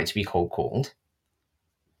doesn't like to be cold called,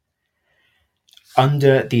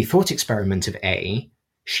 under the thought experiment of A,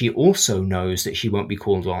 she also knows that she won't be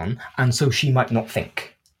called on, and so she might not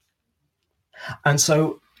think. And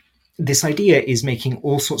so this idea is making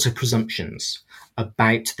all sorts of presumptions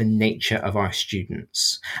about the nature of our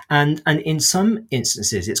students. And in some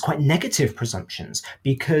instances, it's quite negative presumptions,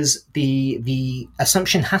 because the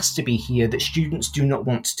assumption has to be here that students do not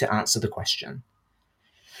want to answer the question.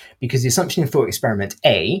 Because the assumption in thought experiment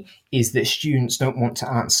A is that students don't want to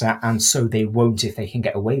answer, and so they won't if they can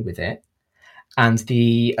get away with it. And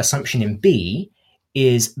the assumption in B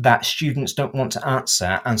is that students don't want to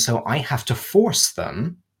answer, and so I have to force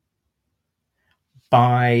them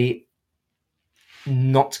by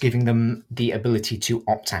not giving them the ability to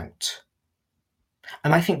opt out.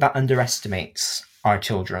 And I think that underestimates our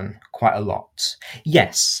children quite a lot.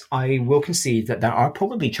 Yes, I will concede that there are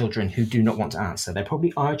probably children who do not want to answer. There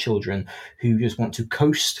probably are children who just want to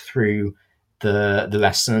coast through the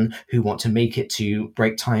lesson, who want to make it to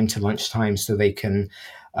break time, to lunchtime, so they can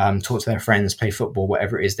talk to their friends, play football,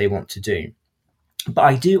 whatever it is they want to do. But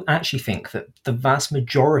I do actually think that the vast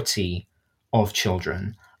majority of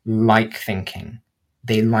children like thinking.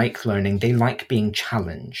 They like learning. They like being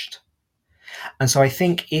challenged. And so I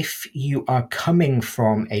think if you are coming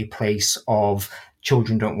from a place of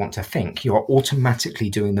children don't want to think, you are automatically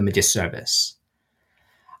doing them a disservice.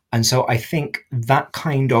 And so I think that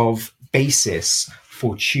kind of basis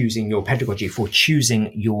for choosing your pedagogy, for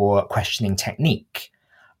choosing your questioning technique,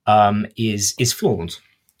 is flawed,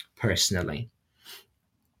 personally.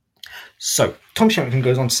 So Tom Sherrington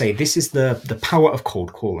goes on to say, this is the power of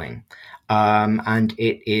cold calling. And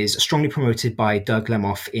it is strongly promoted by Doug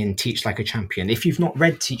Lemoff in Teach Like a Champion. If you've not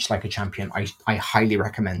read Teach Like a Champion, I highly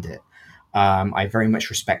recommend it. I very much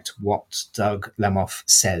respect what Doug Lemoff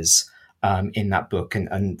says in that book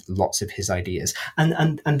and lots of his ideas.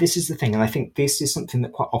 And this is the thing, and I think this is something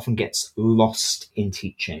that quite often gets lost in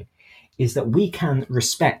teaching, is that we can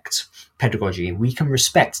respect pedagogy, we can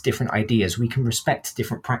respect different ideas, we can respect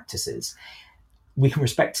different practices. We can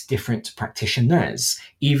respect different practitioners,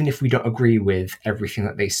 even if we don't agree with everything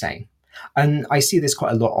that they say. And I see this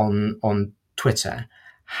quite a lot on Twitter,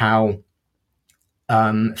 how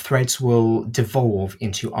threads will devolve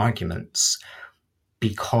into arguments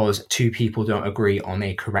because two people don't agree on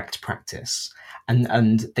a correct practice.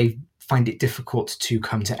 And they find it difficult to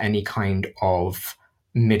come to any kind of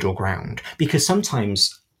middle ground. Because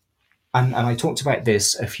sometimes, and I talked about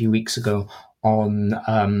this a few weeks ago on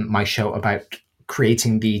my show about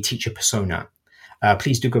creating the teacher persona.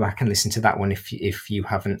 Please do go back and listen to that one if you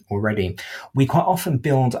haven't already. We quite often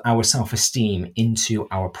build our self-esteem into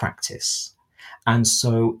our practice. And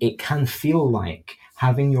so it can feel like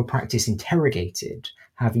having your practice interrogated,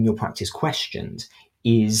 having your practice questioned,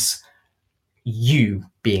 is you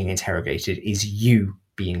being interrogated, is you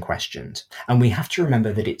being questioned. And we have to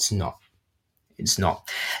remember that it's not. It's not.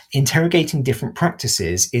 Interrogating different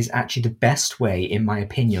practices is actually the best way, in my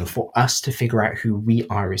opinion, for us to figure out who we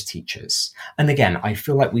are as teachers. And again, I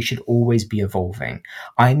feel like we should always be evolving.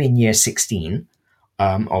 I'm in year 16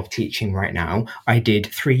 of teaching right now. I did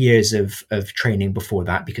 3 years of training before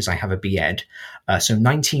that because I have a BEd. So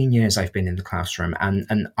 19 years I've been in the classroom,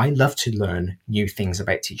 and I love to learn new things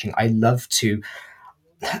about teaching. I love to...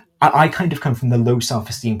 I kind of come from the low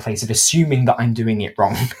self-esteem place of assuming that I'm doing it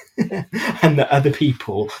wrong and that other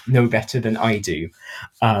people know better than I do,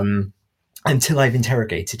 until I've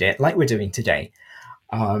interrogated it, like we're doing today,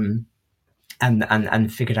 and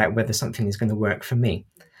figured out whether something is going to work for me.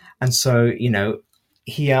 And so,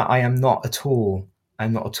 here I am not at all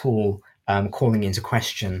calling into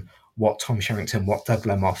question what Tom Sherrington, what Doug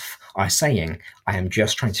Lemoff are saying. I am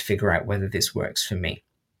just trying to figure out whether this works for me.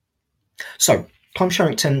 So Tom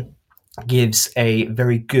Sherrington gives a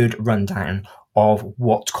very good rundown of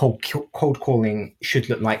what cold calling should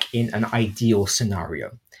look like in an ideal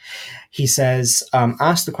scenario. He says,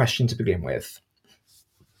 ask the question to begin with.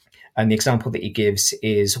 And the example that he gives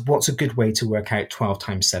is, what's a good way to work out 12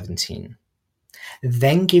 times 17?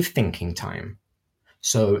 Then give thinking time.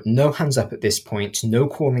 So no hands up at this point, no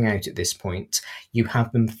calling out at this point. You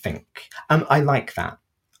have them think. I like that.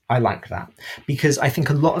 Because I think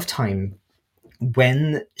a lot of time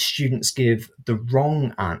when students give the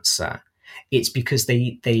wrong answer, it's because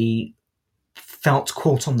they felt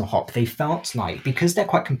caught on the hop. They felt like, because they're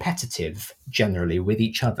quite competitive generally with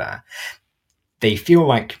each other, they feel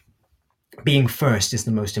like being first is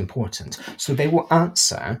the most important. So they will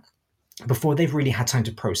answer before they've really had time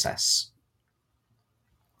to process.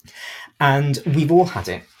 And we've all had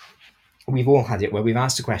it where we've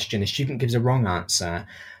asked a question, a student gives a wrong answer.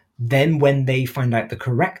 Then when they find out the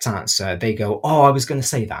correct answer, they go, oh, I was going to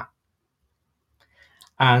say that.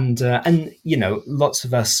 And you know, lots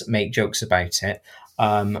of us make jokes about it.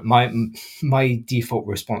 My default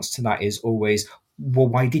response to that is always, well,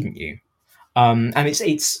 why didn't you? And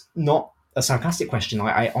it's not a sarcastic question.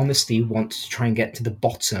 I honestly want to try and get to the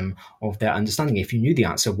bottom of their understanding. If you knew the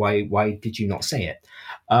answer, why did you not say it?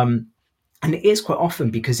 And it is quite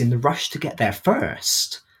often because in the rush to get there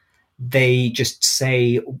first, they just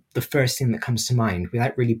say the first thing that comes to mind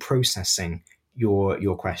without really processing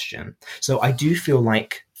your question. So I do feel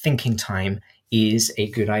like thinking time is a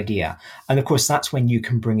good idea. And of course, that's when you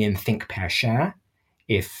can bring in think, pair, share.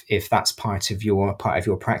 If that's part of your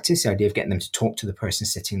practice, the idea of getting them to talk to the person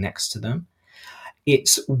sitting next to them.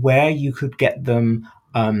 It's where you could get them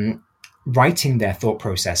writing their thought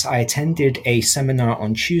process. I attended a seminar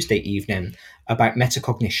on Tuesday evening about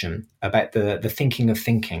metacognition, about the thinking of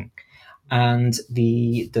thinking. And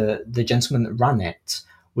the gentleman that ran it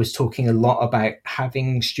was talking a lot about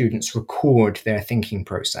having students record their thinking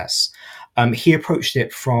process. He approached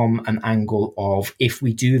it from an angle of, if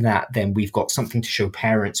we do that, then we've got something to show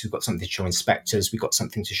parents, we've got something to show inspectors, we've got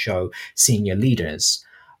something to show senior leaders,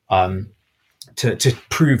 to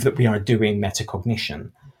prove that we are doing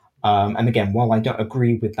metacognition. And again, while I don't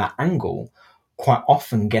agree with that angle, quite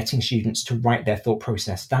often getting students to write their thought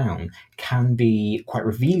process down can be quite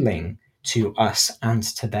revealing to us and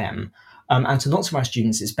to them. And to lots of our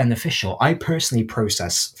students, it's beneficial. I personally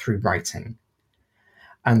process through writing.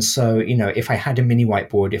 And so, you know, if I had a mini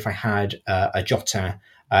whiteboard, if I had a jotter,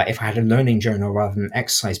 if I had a learning journal rather than an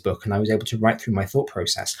exercise book, and I was able to write through my thought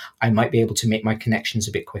process, I might be able to make my connections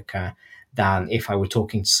a bit quicker than if I were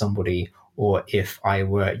talking to somebody or if I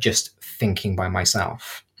were just thinking by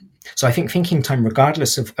myself. So I think thinking time,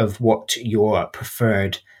 regardless of what your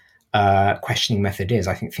preferred questioning method is,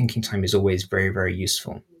 I think thinking time is always very, very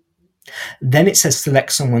useful. Then it says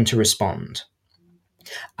select someone to respond.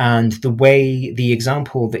 And the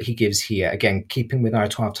example that he gives here, again, keeping with our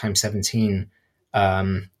 12 times 17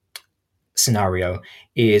 scenario,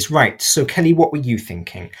 is, right, so Kelly, what were you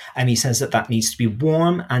thinking? And he says that needs to be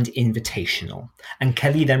warm and invitational. And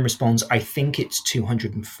Kelly then responds, I think it's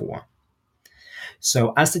 204.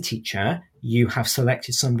 So as the teacher, you have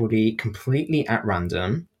selected somebody completely at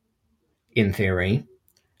random, in theory.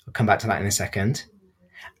 I'll come back to that in a second.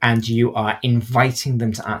 And you are inviting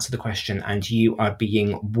them to answer the question, and you are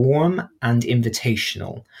being warm and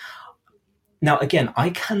invitational. Now, again,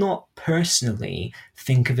 I cannot personally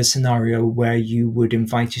think of a scenario where you would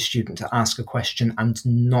invite a student to ask a question and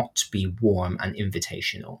not be warm and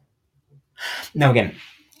invitational. Now, again,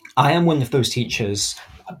 I am one of those teachers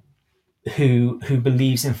who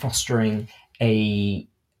believes in fostering a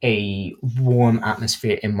warm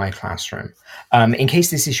atmosphere in my classroom. In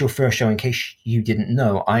case this is your first show, in case you didn't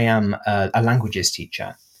know, I am a languages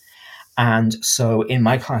teacher. And so in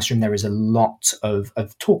my classroom, there is a lot of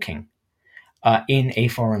talking in a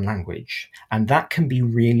foreign language. And that can be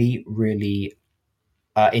really, really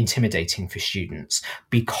intimidating for students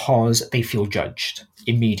because they feel judged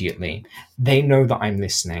immediately. They know that I'm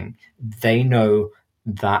listening. They know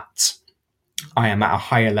that I am at a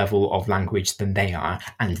higher level of language than they are,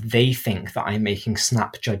 and they think that I'm making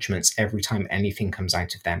snap judgments every time anything comes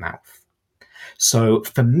out of their mouth. So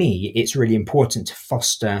for me, it's really important to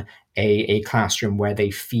foster a classroom where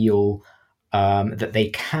they feel that they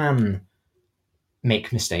can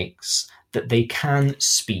make mistakes, that they can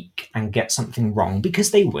speak and get something wrong,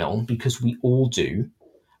 because they will, because we all do.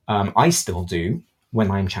 I still do. When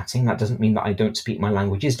I'm chatting, that doesn't mean that I don't speak my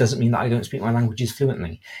languages, doesn't mean that I don't speak my languages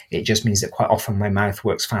fluently. It just means that quite often my mouth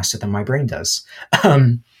works faster than my brain does.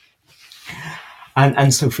 And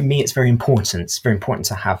so for me, it's very important. It's very important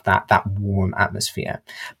to have that warm atmosphere.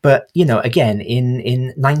 But, you know, again,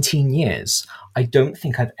 in 19 years, I don't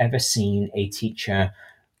think I've ever seen a teacher,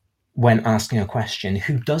 when asking a question,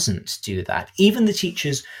 who doesn't do that. Even the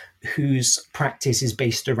teachers whose practice is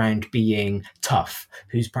based around being tough,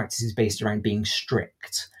 whose practice is based around being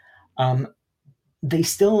strict, they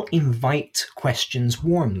still invite questions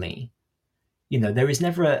warmly. There is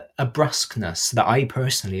never a brusqueness that I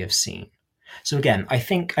personally have seen. So again, I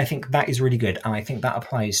think that is really good, and I think that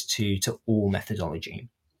applies to all methodology.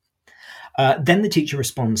 Then the teacher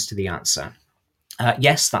responds to the answer.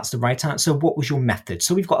 Yes, that's the right answer. What was your method?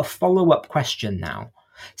 So we've got a follow-up question now,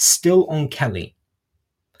 still on Kelly.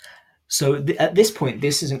 So at this point,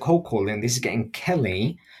 this isn't cold calling. This is getting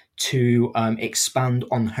Kelly to expand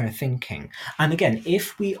on her thinking. And again,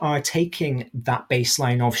 if we are taking that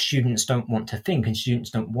baseline of students don't want to think and students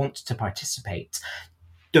don't want to participate,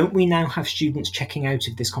 don't we now have students checking out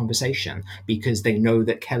of this conversation because they know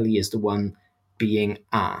that Kelly is the one being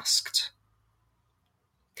asked?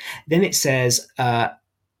 Then it says,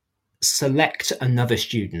 select another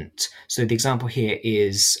student. So the example here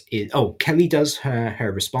is Kelly does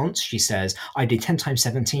her response. She says, I did 10 times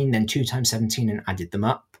 17, then 2 times 17 and added them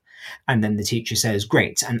up. And then the teacher says,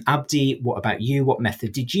 great. And Abdi, what about you? What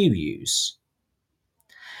method did you use?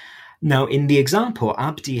 Now, in the example,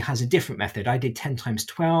 Abdi has a different method. I did 10 times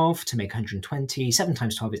 12 to make 120. 7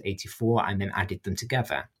 times 12 is 84, and then added them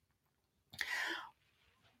together.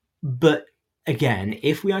 But again,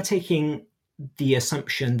 if we are taking the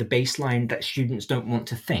assumption, the baseline that students don't want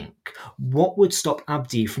to think, what would stop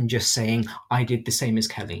Abdi from just saying, I did the same as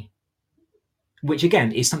Kelly? Which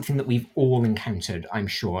again is something that we've all encountered, I'm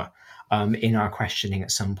sure, in our questioning at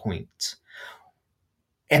some point.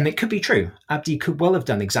 And it could be true. Abdi could well have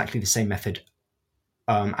done exactly the same method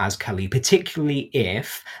as Kelly, particularly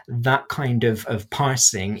if that kind of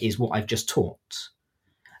parsing is what I've just taught.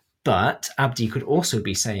 But Abdi could also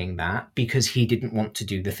be saying that because he didn't want to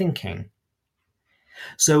do the thinking.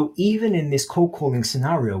 So even in this cold calling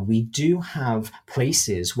scenario, we do have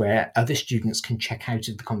places where other students can check out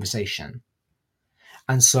of the conversation.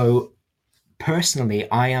 And so personally,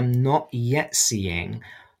 I am not yet seeing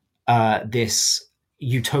this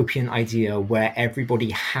utopian idea where everybody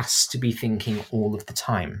has to be thinking all of the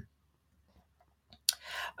time.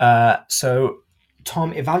 So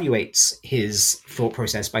Tom evaluates his thought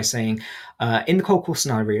process by saying, in the cold call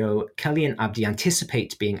scenario, Kelly and Abdi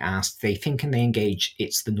anticipate being asked, they think and they engage,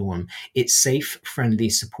 it's the norm. It's safe, friendly,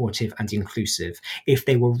 supportive, and inclusive. If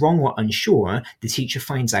they were wrong or unsure, the teacher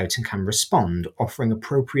finds out and can respond, offering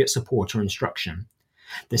appropriate support or instruction.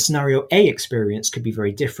 The scenario A experience could be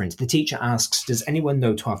very different. The teacher asks, does anyone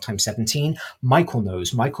know 12 times 17? Michael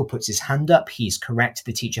knows. Michael puts his hand up. He's correct.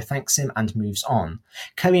 The teacher thanks him and moves on.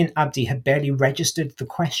 Kelly and Abdi had barely registered the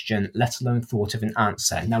question, let alone thought of an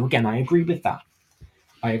answer. Now, again, I agree with that.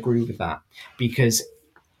 Because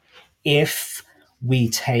if we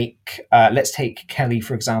take, let's take Kelly,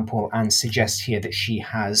 for example, and suggest here that she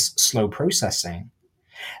has slow processing,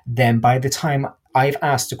 then by the time I've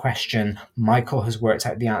asked a question, Michael has worked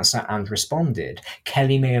out the answer and responded.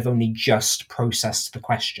 Kelly may have only just processed the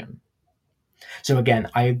question. So again,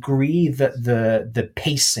 I agree that the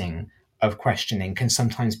pacing of questioning can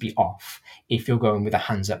sometimes be off if you're going with a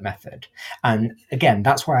hands-up method. And again,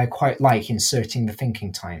 that's why I quite like inserting the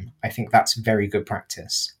thinking time. I think that's very good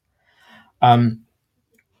practice.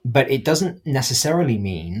 But it doesn't necessarily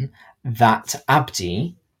mean that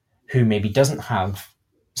Abdi, who maybe doesn't have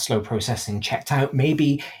slow processing checked out,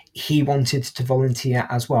 maybe he wanted to volunteer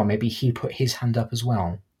as well. Maybe he put his hand up as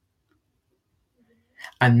well.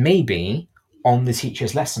 And maybe on the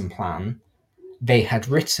teacher's lesson plan, they had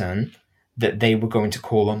written that they were going to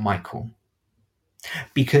call on Michael.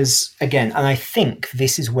 Because again, and I think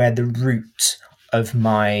this is where the root of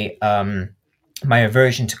my my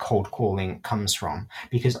aversion to cold calling comes from.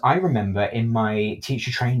 Because I remember in my teacher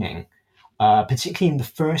training, particularly in the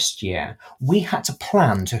first year, we had to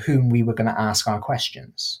plan to whom we were going to ask our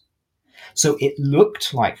questions. So it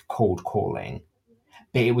looked like cold calling,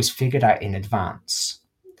 but it was figured out in advance.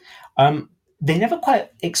 They never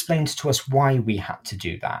quite explained to us why we had to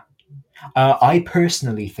do that. I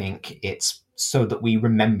personally think it's so that we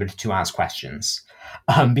remembered to ask questions,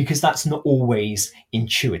 because that's not always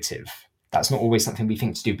intuitive. That's not always something we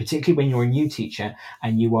think to do, particularly when you're a new teacher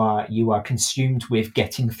and you are consumed with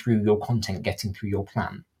getting through your content, getting through your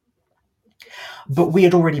plan. But we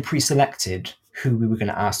had already pre-selected who we were going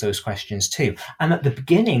to ask those questions to. And at the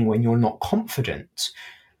beginning, when you're not confident,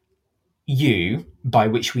 you, by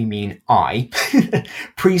which we mean I,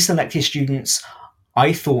 pre-selected students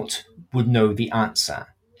I thought would know the answer,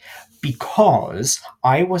 because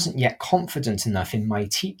I wasn't yet confident enough in my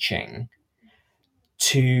teaching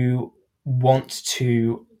to want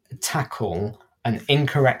to tackle an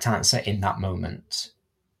incorrect answer in that moment.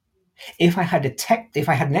 If I had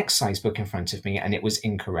an exercise book in front of me and it was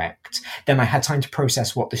incorrect, then I had time to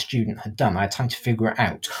process what the student had done. I had time to figure it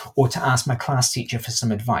out, or to ask my class teacher for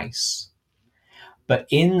some advice. But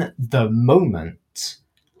in the moment,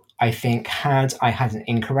 I think had I had an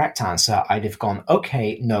incorrect answer, I'd have gone,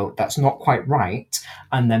 okay, no, that's not quite right,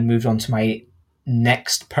 and then moved on to my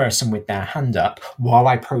next person with their hand up while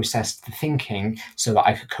I processed the thinking so that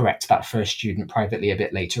I could correct that first student privately a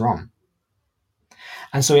bit later on.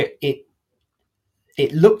 And so it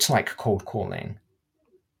looked like cold calling,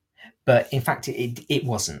 but in fact it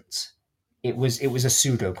wasn't. It was a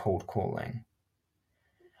pseudo cold calling.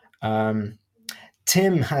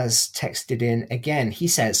 Tim has texted in again. He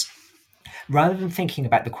says, rather than thinking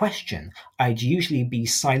about the question, I'd usually be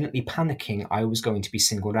silently panicking I was going to be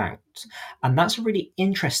singled out. And that's a really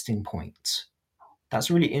interesting point.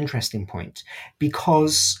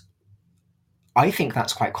 Because I think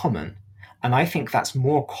that's quite common. And I think that's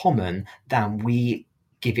more common than we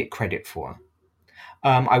give it credit for.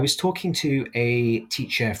 I was talking to a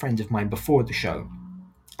teacher friend of mine before the show,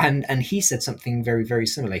 and he said something very, very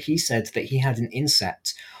similar. He said that he had an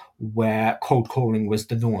inset where cold calling was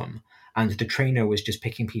the norm, and the trainer was just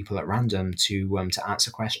picking people at random to answer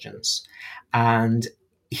questions. And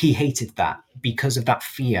he hated that because of that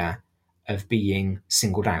fear of being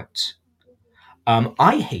singled out.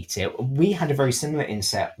 I hate it. We had a very similar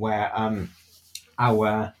inset where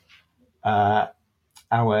our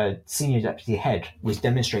senior deputy head was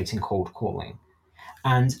demonstrating cold calling,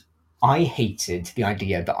 and I hated the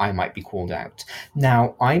idea that I might be called out.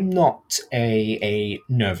 Now, I'm not a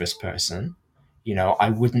nervous person. You know, I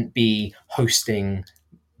wouldn't be hosting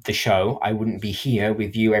the show. I wouldn't be here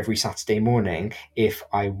with you every Saturday morning if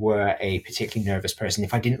I were a particularly nervous person,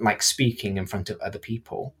 if I didn't like speaking in front of other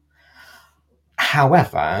people.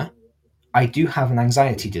 However, I do have an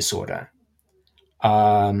anxiety disorder.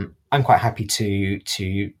 I'm quite happy to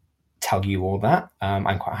tell you all that.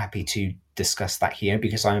 I'm quite happy to discuss that here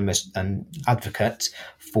because I'm an advocate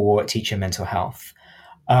for teacher mental health.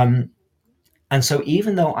 And so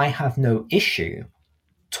even though I have no issue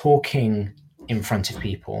talking in front of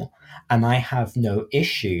people, and I have no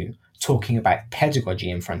issue talking about pedagogy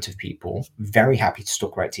in front of people, very happy to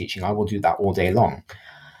talk about teaching. I will do that all day long.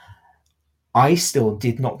 I still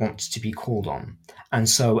did not want to be called on. And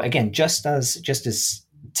so again, just as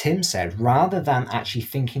Tim said, rather than actually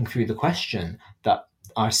thinking through the question that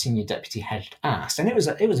our senior deputy had asked, and it was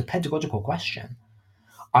a pedagogical question,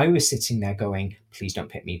 I was sitting there going, please don't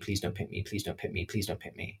pick me, please don't pick me, please don't pick me, please don't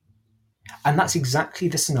pick me. And that's exactly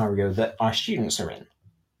the scenario that our students are in.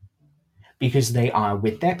 Because they are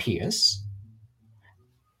with their peers,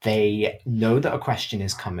 they know that a question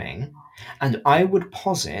is coming, and I would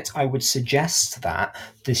suggest that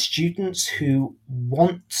the students who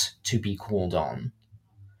want to be called on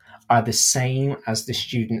are the same as the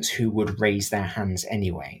students who would raise their hands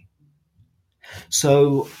anyway.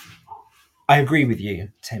 So I agree with you,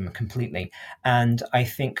 Tim, completely. And I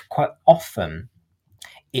think quite often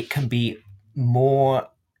it can be more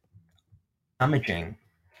damaging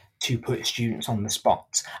to put students on the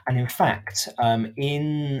spot. And in fact,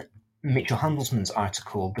 in Mitchell Handelsman's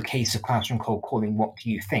article, The Case of Classroom Cold Calling, What Do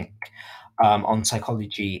You Think? On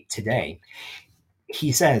Psychology Today,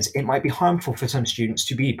 he says it might be harmful for some students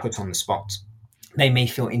to be put on the spot. They may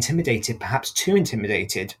feel intimidated, perhaps too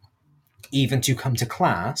intimidated, even to come to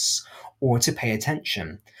class or to pay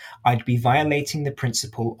attention. I'd be violating the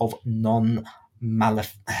principle of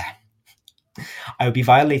I would be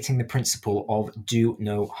violating the principle of do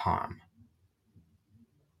no harm.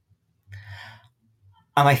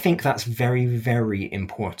 And I think that's very, very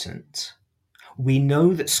important. We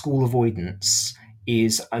know that school avoidance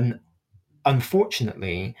is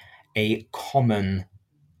unfortunately a common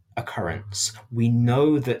occurrence. We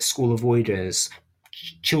know that school avoiders,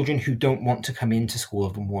 children who don't want to come into school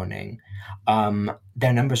of the morning,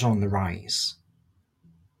 their numbers are on the rise.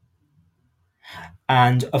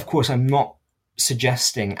 And of course, I'm not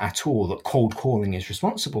suggesting at all that cold calling is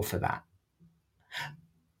responsible for that.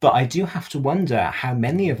 But I do have to wonder how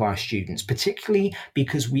many of our students, particularly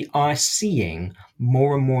because we are seeing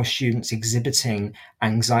more and more students exhibiting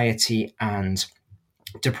anxiety and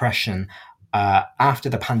depression after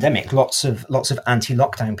the pandemic. Lots of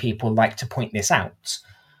anti-lockdown people like to point this out.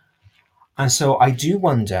 And so I do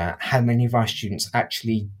wonder how many of our students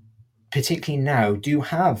actually, particularly now, do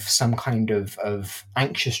have some kind of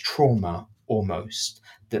anxious trauma almost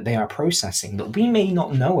that they are processing that we may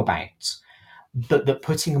not know about. But that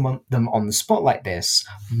putting them on the spot like this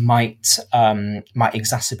might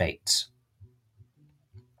exacerbate.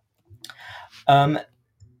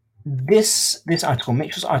 This article,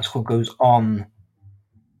 Mitchell's article, goes on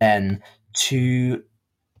then to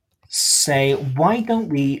say, why don't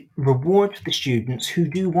we reward the students who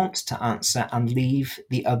do want to answer and leave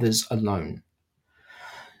the others alone?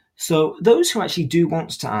 So those who actually do want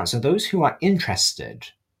to answer, those who are interested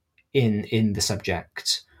in the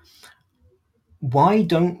subject, why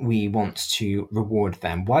don't we want to reward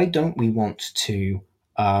them? Why don't we want to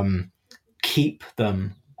keep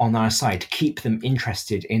them on our side, keep them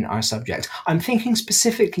interested in our subject? I'm thinking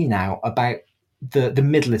specifically now about the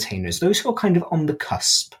middle attainers, those who are kind of on the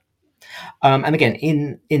cusp. And again,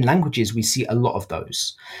 in languages, we see a lot of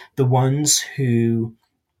those. The ones who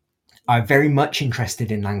are very much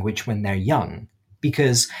interested in language when they're young,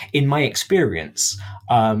 because in my experience,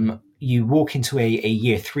 you walk into a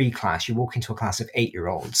year 3 class, you walk into a class of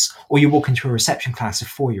 8-year-olds, or you walk into a reception class of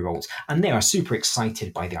 4-year-olds, and they are super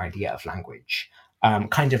excited by the idea of language.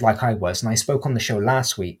 Kind of like I was. And I spoke on the show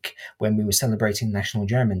last week when we were celebrating National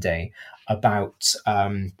German Day about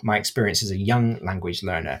my experience as a young language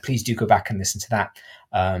learner. Please do go back and listen to that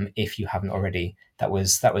if you haven't already. That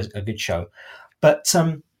was a good show. But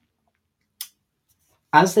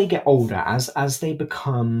as they get older, as they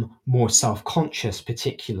become more self-conscious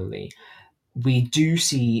particularly, we do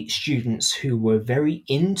see students who were very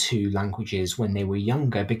into languages when they were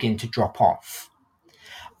younger begin to drop off.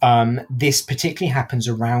 This particularly happens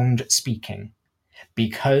around speaking.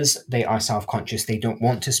 Because they are self-conscious, they don't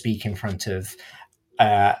want to speak in front of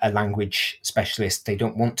a language specialist. They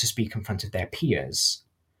don't want to speak in front of their peers.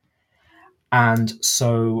 And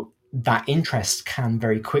so that interest can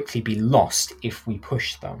very quickly be lost if we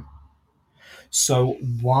push them. So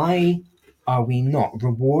why are we not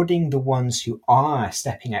rewarding the ones who are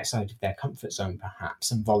stepping outside of their comfort zone,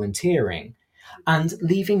 perhaps, and volunteering, and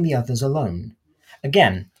leaving the others alone?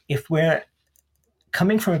 Again, if we're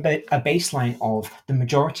coming from a baseline of the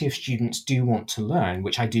majority of students do want to learn,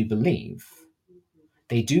 which I do believe,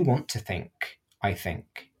 they do want to think, I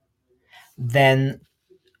think, then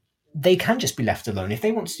they can just be left alone. If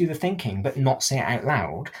they want to do the thinking but not say it out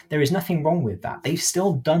loud, there is nothing wrong with that. They've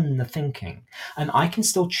still done the thinking. And I can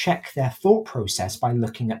still check their thought process by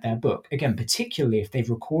looking at their book. Again, particularly if they've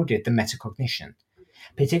recorded the metacognition,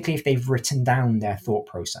 particularly if they've written down their thought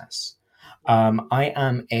process. I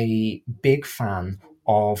am a big fan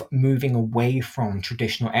of moving away from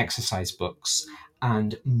traditional exercise books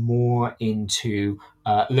and more into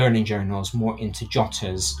learning journals, more into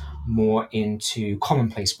jotters, more into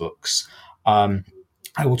commonplace books. I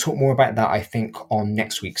will talk more about that, I think, on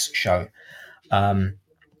next week's show,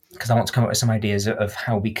 because I want to come up with some ideas of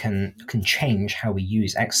how we can change how we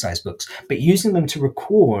use exercise books. But using them to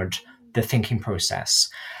record the thinking process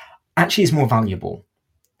actually is more valuable.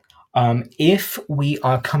 If we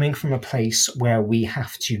are coming from a place where we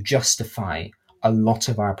have to justify a lot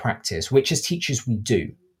of our practice, which as teachers we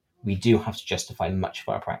do have to justify much of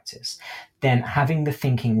our practice, then having the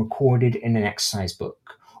thinking recorded in an exercise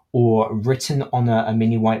book or written on a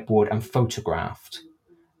mini whiteboard and photographed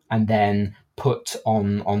and then put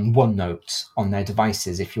on OneNote on their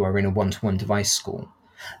devices if you are in a one-to-one device school,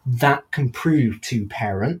 that can prove to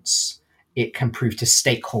parents, it can prove to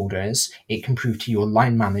stakeholders, it can prove to your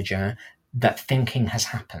line manager that thinking has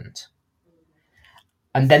happened.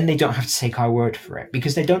 And then they don't have to take our word for it,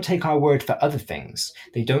 because they don't take our word for other things.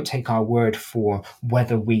 They don't take our word for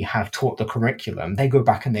whether we have taught the curriculum. They go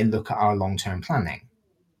back and they look at our long-term planning.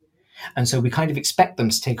 And so we kind of expect them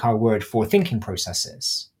to take our word for thinking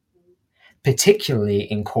processes, particularly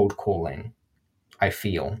in cold calling, I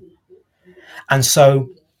feel. And so,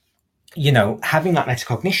 you know, having that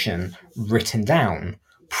metacognition written down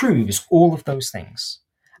proves all of those things.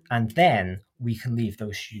 And then we can leave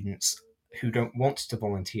those students who don't want to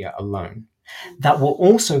volunteer alone. That will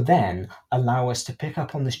also then allow us to pick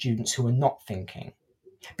up on the students who are not thinking.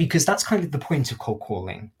 Because that's kind of the point of cold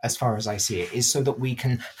calling, as far as I see it, is so that we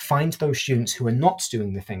can find those students who are not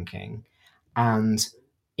doing the thinking and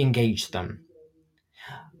engage them.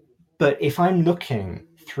 But if I'm looking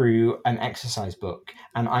through an exercise book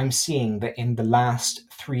and I'm seeing that in the last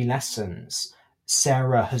 3 lessons,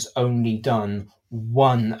 Sarah has only done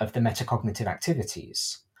one of the metacognitive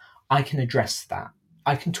activities, I can address that.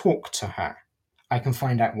 I can talk to her. I can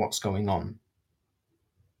find out what's going on.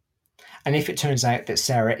 And if it turns out that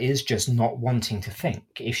Sarah is just not wanting to think,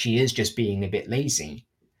 if she is just being a bit lazy,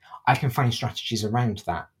 I can find strategies around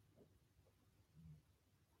that.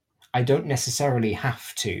 I don't necessarily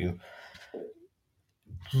have to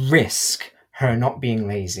risk her not being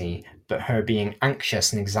lazy, but her being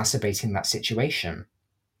anxious and exacerbating that situation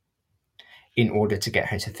in order to get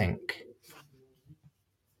her to think.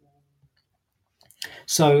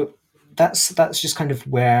 So that's just kind of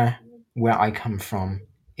where I come from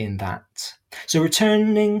in that. So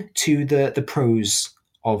returning to the pros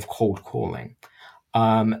of cold calling,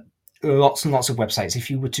 lots and lots of websites. If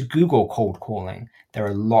you were to Google cold calling, there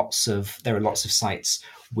are lots of sites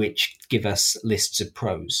which give us lists of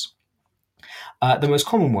pros. The most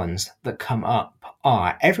common ones that come up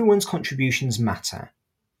are everyone's contributions matter.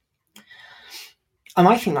 And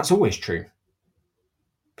I think that's always true,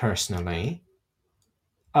 personally.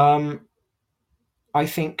 I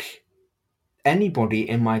think anybody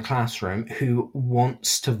in my classroom who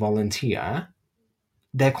wants to volunteer,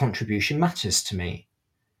 their contribution matters to me.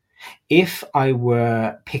 If I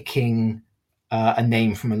were picking a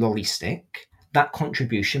name from a lolly stick, that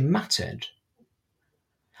contribution mattered.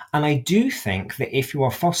 And I do think that if you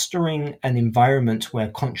are fostering an environment where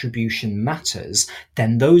contribution matters,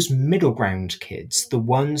 then those middle ground kids, the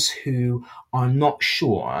ones who are not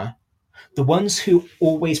sure, the ones who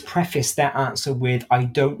always preface their answer with, I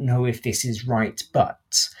don't know if this is right,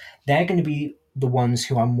 but they're going to be the ones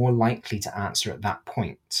who are more likely to answer at that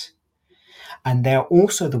point. And they're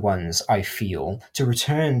also the ones, I feel, to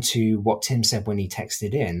return to what Tim said when he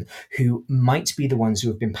texted in, who might be the ones who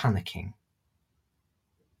have been panicking.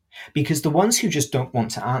 Because the ones who just don't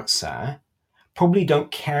want to answer probably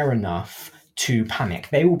don't care enough to panic.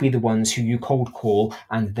 They will be the ones who you cold call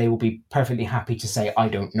and they will be perfectly happy to say, I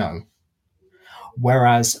don't know.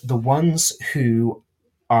 Whereas the ones who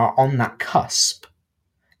are on that cusp,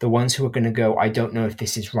 the ones who are going to go, I don't know if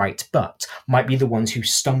this is right, but might be the ones who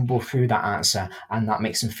stumble through that answer, and that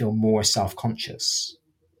makes them feel more self-conscious.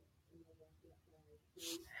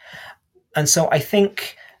 And so I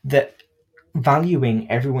think that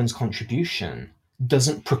valuing everyone's contribution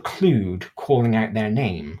doesn't preclude calling out their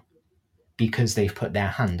name because they've put their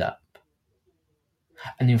hand up.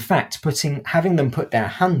 And in fact, having them put their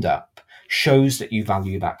hand up shows that you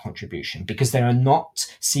value that contribution, because they are not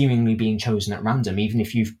seemingly being chosen at random, even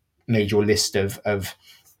if you've made your list of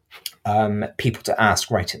people to ask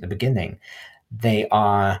right at the beginning. They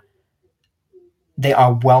are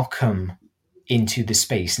welcome into the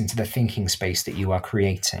space, into the thinking space that you are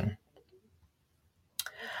creating.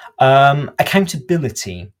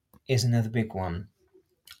 Accountability is another big one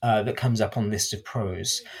that comes up on the list of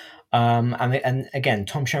pros. And again,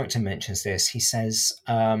 Tom Sherrington mentions this. He says,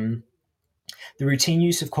 the routine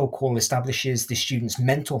use of cold call establishes the student's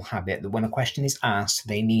mental habit that when a question is asked,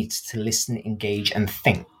 they need to listen, engage, and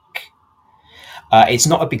think. It's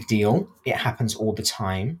not a big deal. It happens all the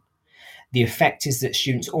time. The effect is that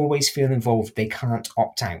students always feel involved. They can't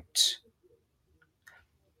opt out.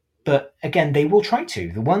 But again, they will try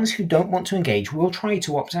to. The ones who don't want to engage will try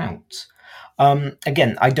to opt out.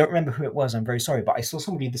 Again, I don't remember who it was. I'm very sorry, but I saw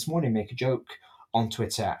somebody this morning make a joke on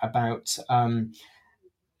Twitter about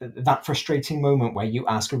that frustrating moment where you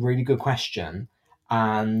ask a really good question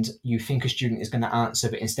and you think a student is going to answer,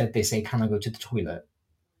 but instead they say, can I go to the toilet?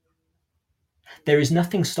 There is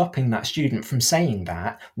nothing stopping that student from saying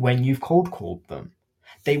that when you've cold called them.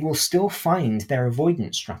 They will still find their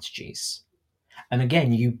avoidance strategies. And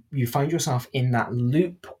again, you find yourself in that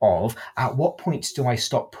loop of, at what point do I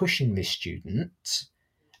stop pushing this student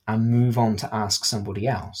and move on to ask somebody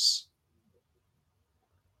else?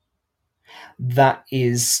 That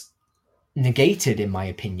is negated, in my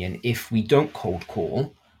opinion, if we don't cold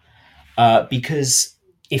call, because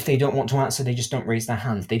if they don't want to answer, they just don't raise their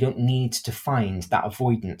hand. They don't need to find that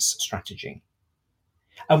avoidance strategy.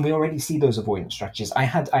 And we already see those avoidance strategies. I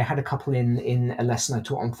had a couple in a lesson I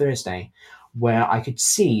taught on Thursday where I could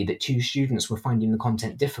see that two students were finding the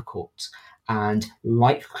content difficult. And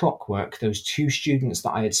like clockwork, those two students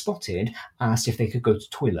that I had spotted asked if they could go to the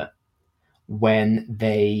toilet when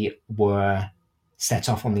they were set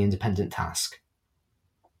off on the independent task.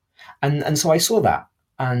 And so I saw that,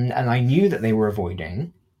 and I knew that they were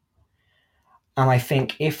avoiding. And I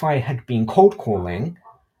think if I had been cold calling,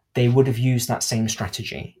 they would have used that same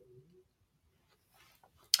strategy.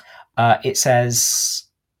 It says,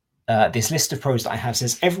 this list of pros that I have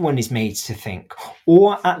says everyone is made to think,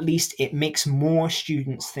 or at least it makes more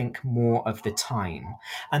students think more of the time.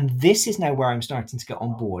 And this is now where I'm starting to get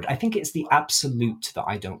on board. I think it's the absolute that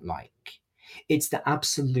I don't like. It's the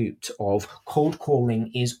absolute of cold calling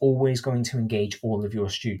is always going to engage all of your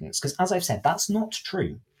students. Because as I've said, that's not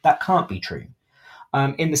true. That can't be true.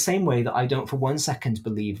 In the same way that I don't for 1 second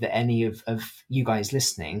believe that any of you guys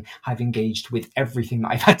listening have engaged with everything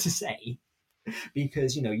that I've had to say.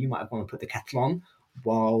 Because, you might have want to put the kettle on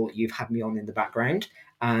while you've had me on in the background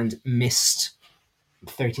and missed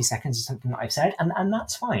 30 seconds of something that I've said. And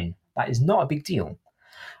that's fine. That is not a big deal.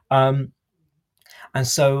 And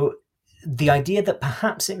so the idea that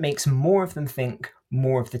perhaps it makes more of them think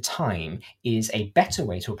more of the time is a better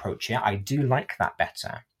way to approach it. I do like that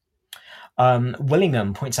better.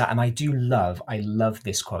 Willingham points out, and I love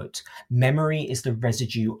this quote, memory is the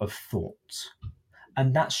residue of thought.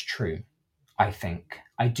 And that's true, I think.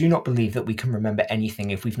 I do not believe that we can remember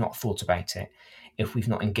anything if we've not thought about it, if we've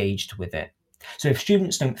not engaged with it. So if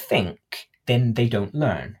students don't think, then they don't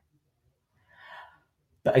learn.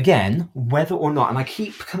 But again, whether or not, and I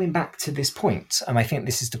keep coming back to this point, and I think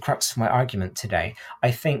this is the crux of my argument today,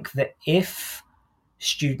 I think that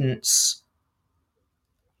students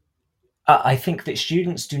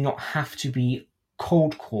do not have to be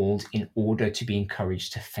cold called in order to be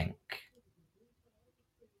encouraged to think.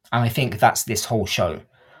 And I think that's this whole show.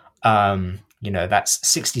 That's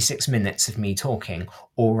 66 minutes of me talking,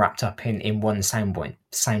 all wrapped up in one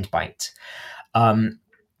soundbite.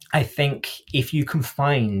 I think if you can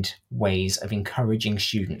find ways of encouraging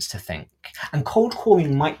students to think, and cold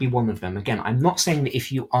calling might be one of them. Again, I'm not saying that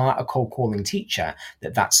if you are a cold calling teacher,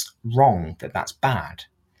 that that's wrong, that that's bad.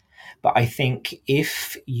 But I think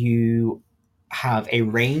if you have a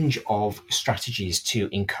range of strategies to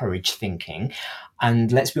encourage thinking,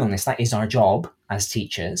 and let's be honest, that is our job as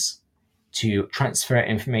teachers, to transfer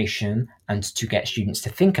information and to get students to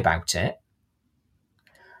think about it,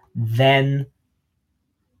 then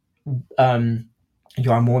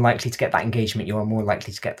you are more likely to get that engagement, you are more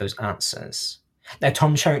likely to get those answers. Now,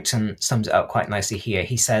 Tom Sherrington sums it up quite nicely here.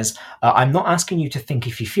 He says, I'm not asking you to think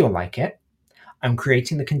if you feel like it. I'm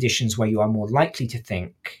creating the conditions where you are more likely to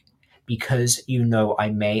think because you know I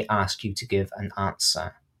may ask you to give an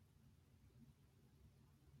answer.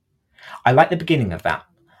 I like the beginning of that.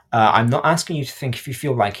 I'm not asking you to think if you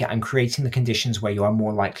feel like it. I'm creating the conditions where you are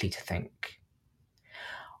more likely to think.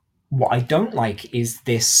 What I don't like is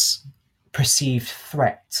this perceived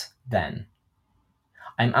threat then.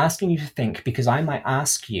 I'm asking you to think because I might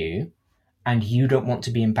ask you and you don't want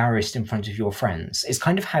to be embarrassed in front of your friends. It's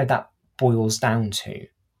kind of how that boils down to.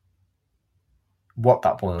 What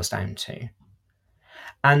that boils down to.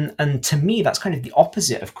 And to me, that's kind of the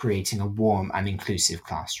opposite of creating a warm and inclusive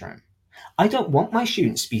classroom. I don't want my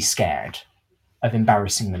students to be scared of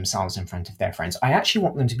embarrassing themselves in front of their friends. I actually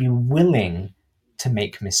want them to be willing to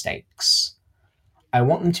make mistakes. I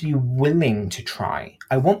want them to be willing to try.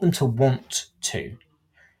 I want them to want to.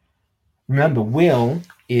 Remember, will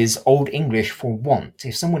is Old English for want.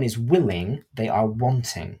 If someone is willing, they are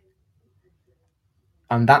wanting.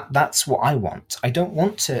 And that's what I want. I don't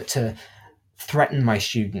want to threaten my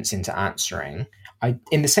students into answering.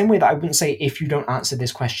 In the same way that I wouldn't say, if you don't answer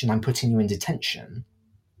this question, I'm putting you in detention.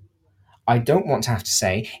 I don't want to have to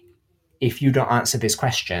say, if you don't answer this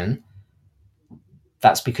question,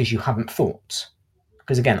 that's because you haven't thought.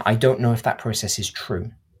 Because again, I don't know if that process is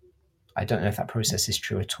true. I don't know if that process is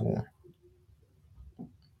true at all.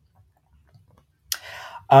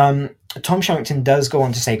 Tom Sherrington does go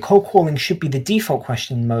on to say, cold calling should be the default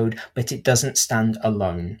questioning mode, but it doesn't stand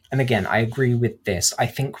alone. And again, I agree with this. I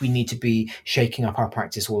think we need to be shaking up our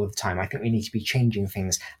practice all the time. I think we need to be changing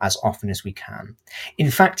things as often as we can.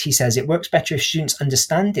 In fact, he says, it works better if students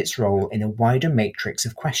understand its role in a wider matrix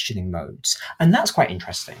of questioning modes. And that's quite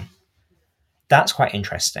interesting. That's quite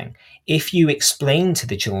interesting. If you explain to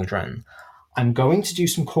the children, I'm going to do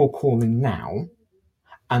some cold calling now,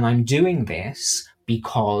 and I'm doing this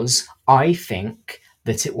because I think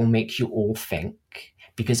that it will make you all think,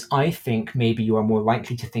 because I think maybe you are more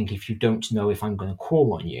likely to think if you don't know if I'm going to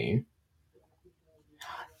call on you.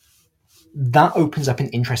 That opens up an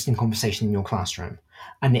interesting conversation in your classroom,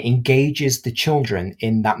 and it engages the children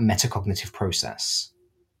in that metacognitive process,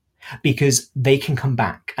 because they can come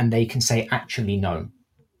back and they can say, actually, no.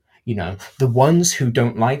 You know, the ones who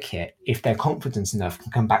don't like it, if they're confident enough,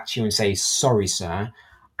 can come back to you and say, sorry, sir,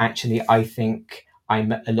 actually, I think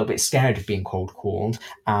I'm a little bit scared of being cold called,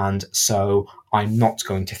 and so I'm not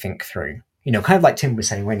going to think through. You know, kind of like Tim was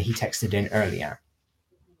saying when he texted in earlier.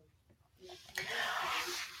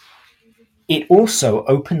 It also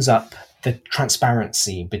opens up the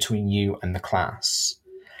transparency between you and the class.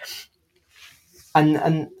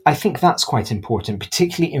 And I think that's quite important,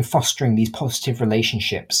 particularly in fostering these positive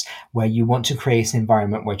relationships where you want to create an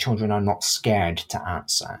environment where children are not scared to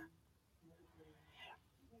answer.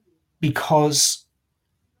 Because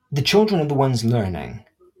the children are the ones learning.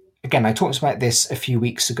 Again, I talked about this a few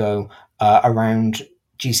weeks ago around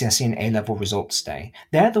GCSE and A-level results day.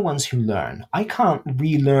 They're the ones who learn. I can't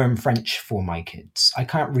relearn French for my kids. I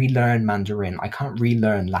can't relearn Mandarin. I can't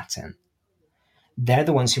relearn Latin. They're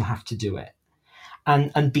the ones who have to do it.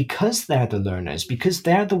 And because they're the learners, because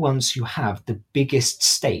they're the ones who have the biggest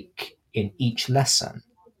stake in each lesson,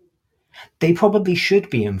 they probably should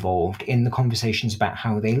be involved in the conversations about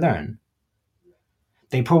how they learn.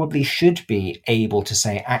 They probably should be able to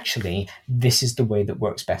say, actually, this is the way that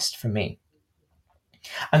works best for me.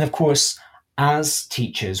 And of course, as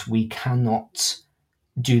teachers, we cannot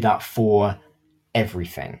do that for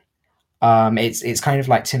everything. It's kind of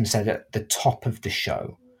like Tim said at the top of the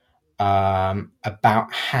show,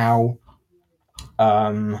 about how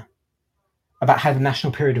the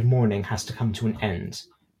national period of mourning has to come to an end,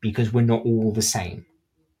 because we're not all the same.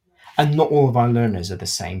 And not all of our learners are the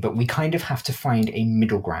same, but we kind of have to find a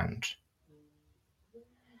middle ground.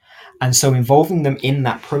 And so involving them in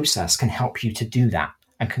that process can help you to do that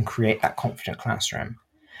and can create that confident classroom.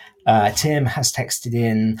 Tim has texted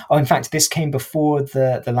in, in fact, this came before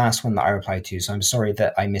the last one that I replied to, so I'm sorry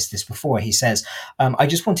that I missed this before. He says, I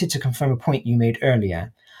just wanted to confirm a point you made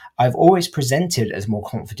earlier. I've always presented as more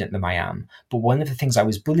confident than I am, but one of the things I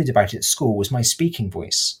was bullied about at school was my speaking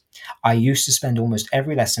voice. I used to spend almost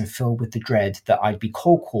every lesson filled with the dread that I'd be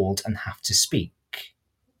cold called and have to speak.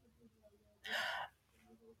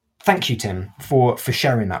 Thank you, Tim, for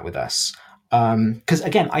sharing that with us. Because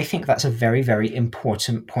again, I think that's a very, very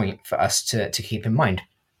important point for us to keep in mind.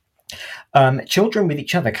 Children with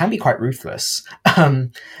each other can be quite ruthless.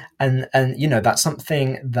 And that's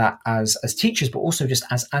something that as teachers, but also just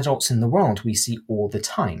as adults in the world, we see all the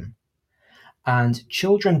time. And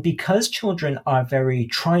because children are very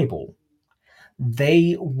tribal,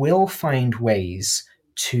 they will find ways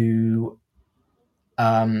to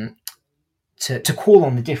call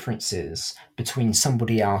on the differences between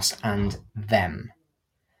somebody else and them.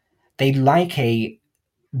 They like a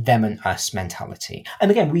them and us mentality.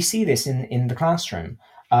 And again, we see this in the classroom.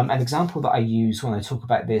 An example that I use when I talk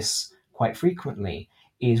about this quite frequently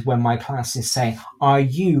is when my classes say, are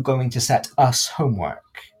you going to set us homework?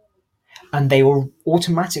 And they will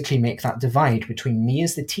automatically make that divide between me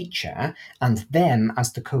as the teacher and them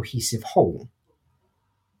as the cohesive whole.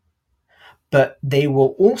 But they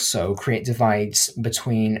will also create divides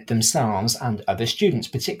between themselves and other students,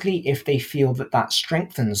 particularly if they feel that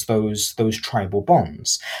strengthens those tribal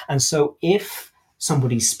bonds. And so if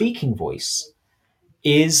somebody's speaking voice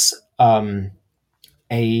is a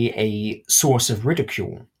source of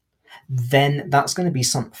ridicule, then that's going to be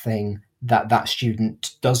something that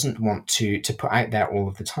student doesn't want to put out there all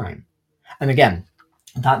of the time. And again,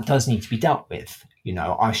 that does need to be dealt with.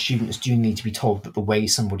 Our students do need to be told that the way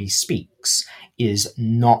somebody speaks is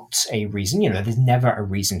not a reason. There's never a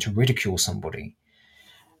reason to ridicule somebody.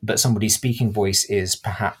 But somebody's speaking voice is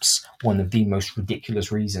perhaps one of the most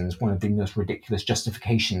ridiculous reasons, one of the most ridiculous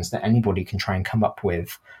justifications that anybody can try and come up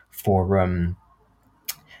with for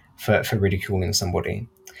ridiculing somebody.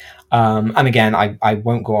 And again, I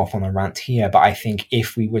won't go off on a rant here, but I think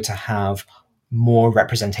if we were to have more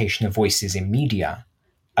representation of voices in media,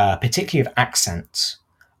 particularly of accent,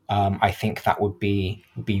 I think that would be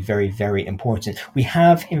very, very important. We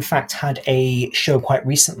have, in fact, had a show quite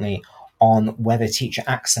recently on whether teacher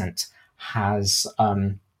accent has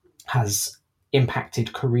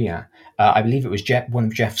impacted Korea. I believe it was one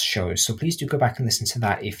of Jeff's shows, so please do go back and listen to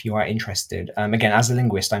that if you are interested. Again, as a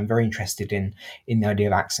linguist, I'm very interested in the idea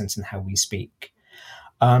of accents and how we speak.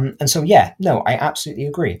 And so, I absolutely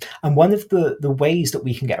agree. And one of the ways that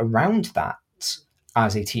we can get around that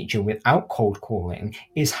as a teacher without cold calling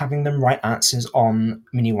is having them write answers on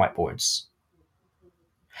mini whiteboards.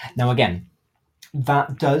 Now, again,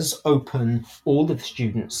 that does open all of the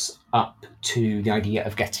students up to the idea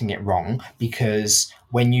of getting it wrong, because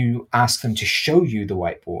when you ask them to show you the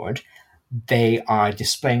whiteboard, they are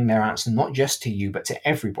displaying their answer not just to you, but to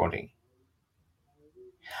everybody.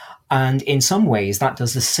 And in some ways, that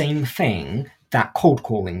does the same thing that cold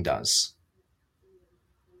calling does,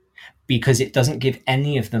 because it doesn't give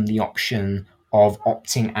any of them the option of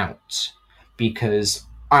opting out, because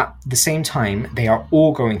at the same time, they are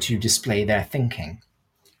all going to display their thinking.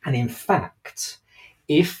 And in fact,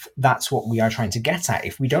 if that's what we are trying to get at,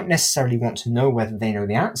 if we don't necessarily want to know whether they know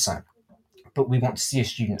the answer, but we want to see a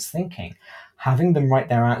student's thinking, having them write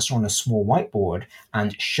their answer on a small whiteboard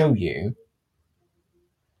and show you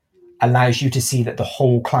allows you to see that the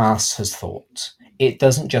whole class has thought. It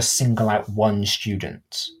doesn't just single out one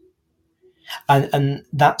student. And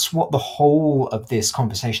that's what the whole of this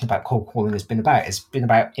conversation about cold calling has been about. It's been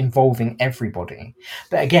about involving everybody.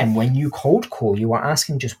 But again, when you cold call, you are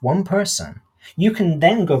asking just one person. You can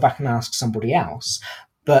then go back and ask somebody else.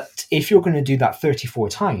 But if you're going to do that 34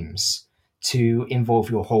 times to involve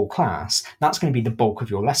your whole class, that's going to be the bulk of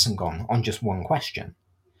your lesson gone on just one question.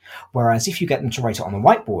 Whereas if you get them to write it on the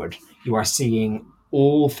whiteboard, you are seeing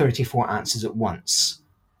all 34 answers at once.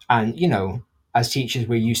 And, as teachers,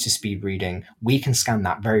 we're used to speed reading. We can scan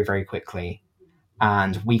that very, very quickly,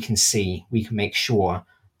 and we can make sure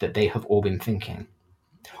that they have all been thinking.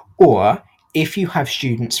 Or if you have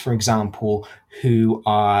students, for example, who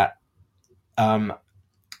are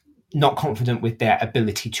not confident with their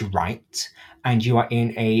ability to write, and you are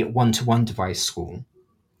in a one-to-one device school,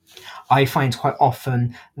 I find quite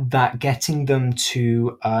often that getting them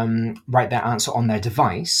to write their answer on their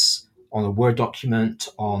device, on a Word document,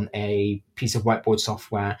 on a piece of whiteboard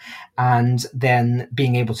software, and then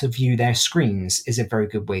being able to view their screens is a very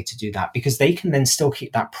good way to do that, because they can then still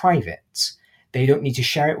keep that private. They don't need to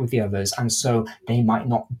share it with the others, and so they might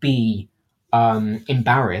not be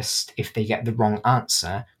embarrassed if they get the wrong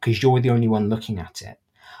answer, because you're the only one looking at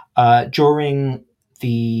it. During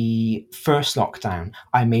the first lockdown,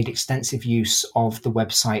 I made extensive use of the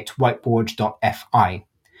website whiteboard.fi,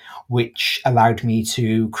 which allowed me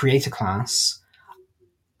to create a class,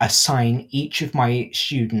 assign each of my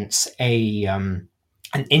students an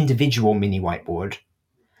individual mini whiteboard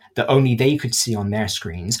that only they could see on their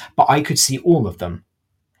screens, but I could see all of them.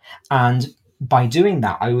 And by doing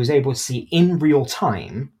that, I was able to see in real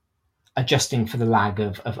time, adjusting for the lag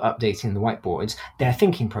of updating the whiteboards, their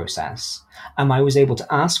thinking process. And I was able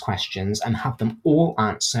to ask questions and have them all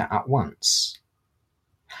answer at once.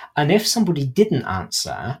 And if somebody didn't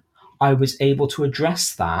answer, I was able to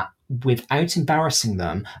address that without embarrassing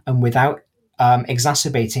them and without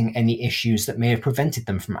exacerbating any issues that may have prevented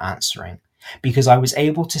them from answering. Because I was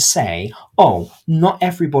able to say, oh, not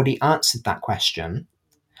everybody answered that question,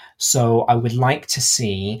 so I would like to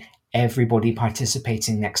see everybody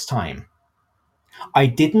participating next time. I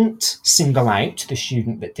didn't single out the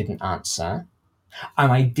student that didn't answer,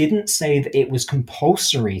 and I didn't say that it was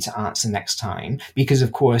compulsory to answer next time, because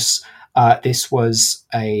of course this was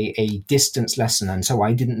a distance lesson, and so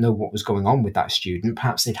I didn't know what was going on with that student.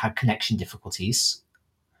 Perhaps they'd had connection difficulties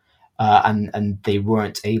and they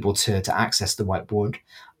weren't able to access the whiteboard.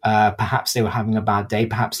 Perhaps they were having a bad day.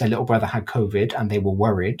 Perhaps their little brother had COVID and they were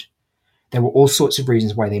worried. There were all sorts of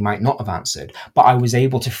reasons why they might not have answered, but I was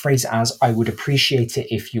able to phrase it as, I would appreciate it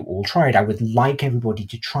if you all tried. I would like everybody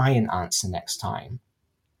to try and answer next time.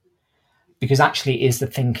 Because actually it is the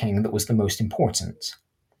thinking that was the most important.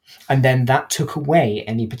 And then that took away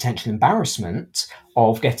any potential embarrassment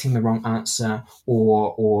of getting the wrong answer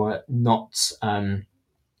or not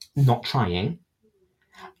trying.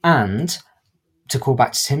 And to call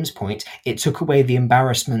back to Tim's point, it took away the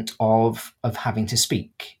embarrassment of having to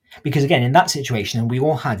speak. Because again, in that situation, and we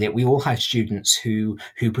all had it, we all had students who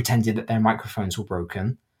pretended that their microphones were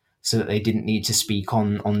broken so that they didn't need to speak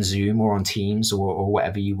on Zoom or on Teams or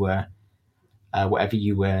whatever you were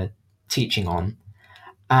teaching on.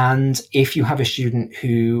 And if you have a student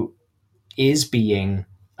who is being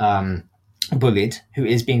bullied, who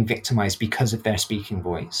is being victimized because of their speaking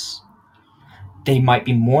voice, they might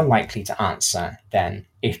be more likely to answer then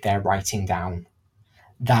if they're writing down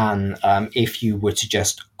than if you were to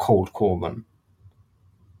just cold call them.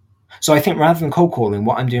 So I think rather than cold calling,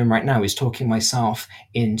 what I'm doing right now is talking myself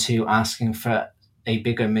into asking for a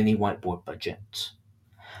bigger mini whiteboard budget.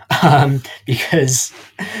 Because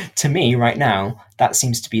to me right now, that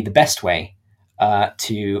seems to be the best way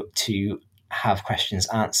to have questions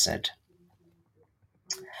answered.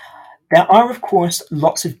 There are, of course,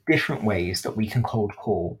 lots of different ways that we can cold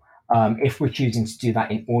call if we're choosing to do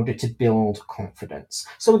that in order to build confidence.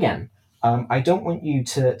 So again, I don't want you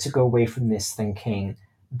to go away from this thinking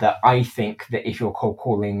that I think that if you're cold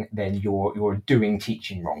calling, then you're doing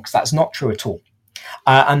teaching wrong, because that's not true at all.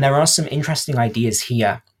 And there are some interesting ideas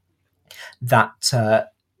here that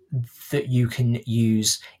you can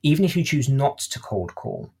use, even if you choose not to cold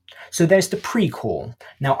call. So there's the pre-call.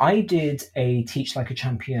 Now, I did a Teach Like a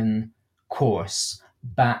Champion course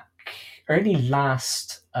back early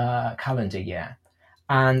last calendar year.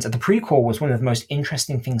 And the pre-call was one of the most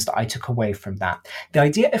interesting things that I took away from that. The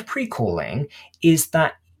idea of pre-calling is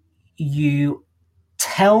that you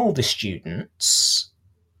tell the students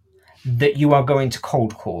that you are going to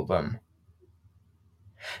cold call them.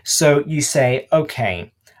 So you say,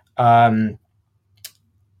 okay, Abdul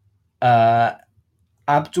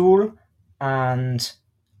and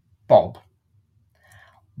Bob,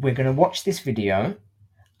 we're going to watch this video,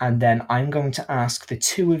 and then I'm going to ask the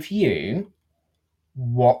two of you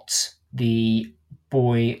what the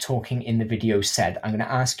boy talking in the video said. I'm going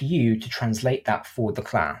to ask you to translate that for the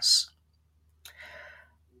class.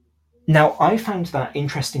 Now, I found that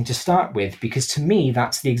interesting to start with, because to me,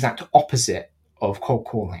 that's the exact opposite of cold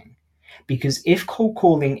calling. Because if cold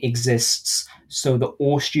calling exists so that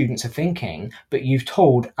all students are thinking, but you've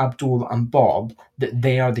told Abdul and Bob that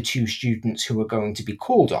they are the two students who are going to be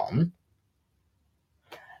called on,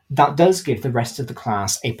 that does give the rest of the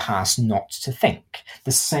class a pass not to think.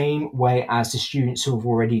 The same way as the students who have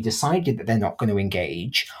already decided that they're not going to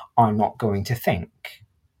engage are not going to think.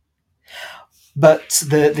 But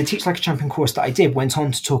the Teach Like a Champion course that I did went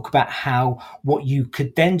on to talk about how what you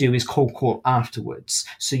could then do is cold call afterwards.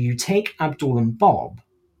 So you take Abdul and Bob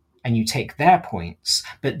and you take their points,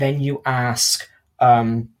 but then you ask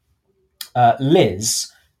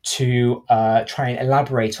Liz to try and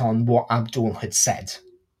elaborate on what Abdul had said,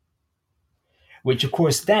 which of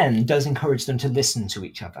course then does encourage them to listen to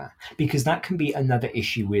each other, because that can be another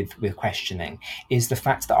issue with questioning, is the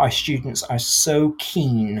fact that our students are so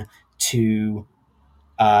keen to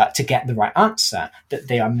get the right answer that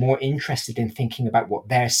they are more interested in thinking about what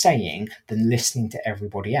they're saying than listening to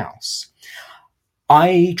everybody else.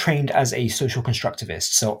 I trained as a social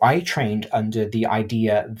constructivist, so I trained under the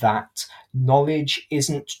idea that knowledge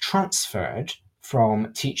isn't transferred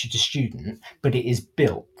from teacher to student, but it is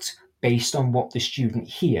built based on what the student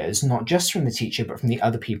hears, not just from the teacher, but from the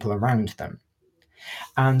other people around them.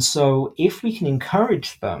 And so if we can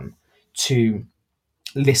encourage them to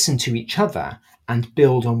listen to each other and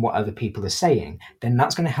build on what other people are saying, then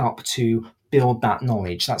that's going to help to build that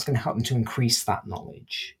knowledge. That's going to help them to increase that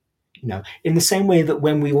knowledge. You know, in the same way that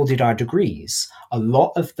when we all did our degrees, a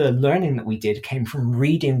lot of the learning that we did came from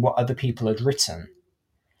reading what other people had written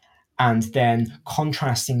and then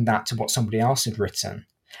contrasting that to what somebody else had written.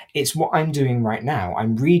 It's what I'm doing right now.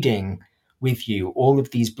 I'm reading with you all of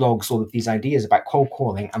these blogs, all of these ideas about cold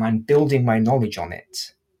calling, and I'm building my knowledge on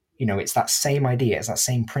it. You know, it's that same idea, it's that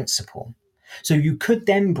same principle. So you could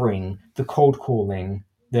then bring the cold calling,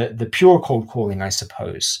 the pure cold calling, I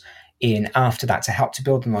suppose, in after that to help to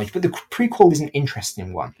build the knowledge. But the pre-call is an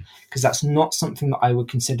interesting one because that's not something that I would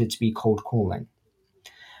consider to be cold calling.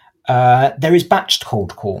 There is batched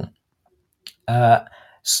cold call.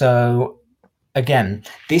 So again,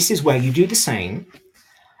 this is where you do the same.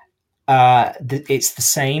 It's the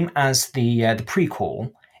same as the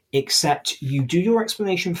pre-call, except you do your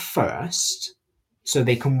explanation first, so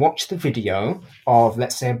they can watch the video of,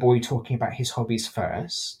 let's say, a boy talking about his hobbies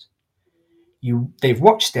first. They've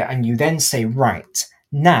watched it, and you then say, right,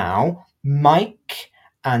 now, Mike,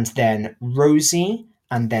 and then Rosie,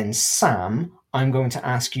 and then Sam, I'm going to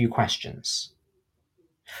ask you questions.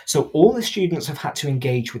 So all the students have had to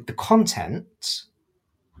engage with the content,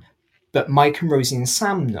 but Mike and Rosie and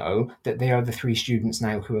Sam know that they are the three students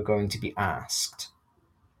now who are going to be asked.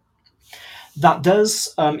 That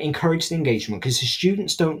does encourage the engagement because the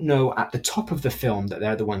students don't know at the top of the film that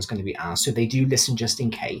they're the ones going to be asked, so they do listen just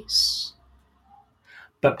in case.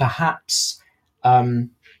 But perhaps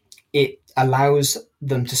it allows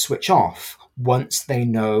them to switch off once they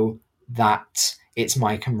know that it's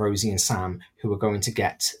Mike and Rosie and Sam who are going to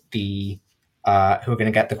get the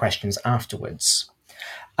questions afterwards.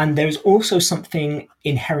 And there's also something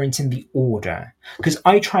inherent in the order, because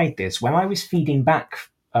I tried this when I was feeding back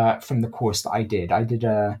from the course that I did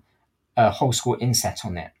a whole school inset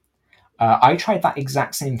on it. I tried that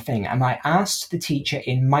exact same thing, and I asked the teacher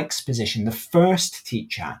in Mike's position, the first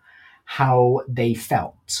teacher, how they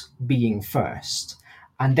felt being first.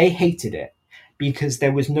 And they hated it because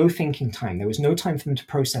there was no thinking time. There was no time for them to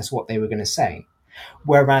process what they were going to say.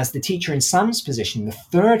 Whereas the teacher in Sam's position, the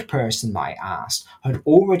third person that I asked, had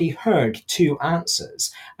already heard two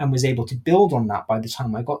answers and was able to build on that by the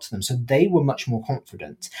time I got to them. So they were much more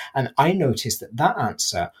confident. And I noticed that that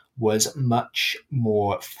answer was much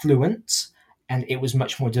more fluent and it was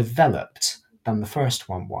much more developed than the first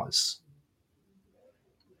one was.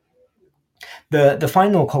 The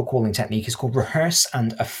final cold calling technique is called rehearse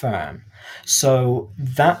and affirm. So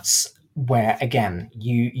that's where, again,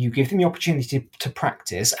 you give them the opportunity to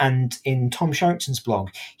practice. And in Tom Sherrington's blog,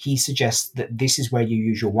 he suggests that this is where you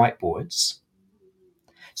use your whiteboards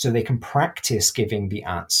so they can practice giving the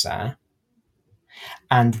answer.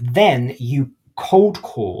 And then you cold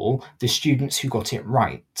call the students who got it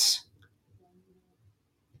right.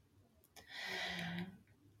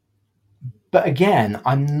 But again,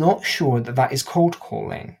 I'm not sure that that is cold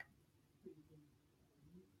calling,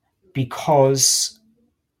 because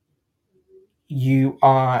you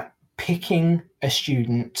are picking a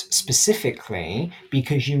student specifically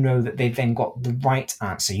because you know that they've then got the right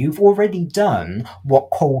answer. You've already done what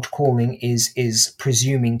cold calling is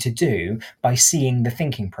presuming to do by seeing the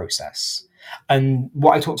thinking process. And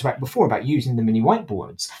what I talked about before about using the mini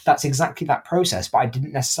whiteboards, that's exactly that process, but I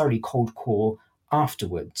didn't necessarily cold call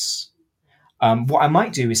afterwards. What I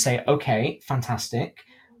might do is say, okay, fantastic.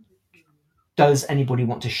 Does anybody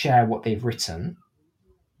want to share what they've written?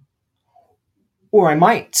 Or I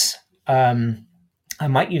might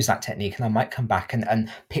use that technique and I might come back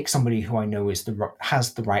and pick somebody who I know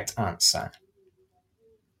has the right answer.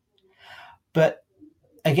 But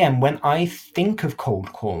again, when I think of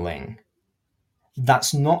cold calling,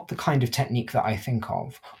 That's not the kind of technique that I think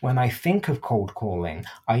of. When I think of cold calling,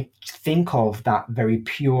 I think of that very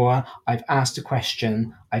pure, I've asked a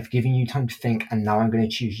question, I've given you time to think, and now I'm going to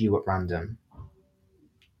choose you at random.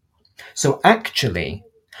 So actually,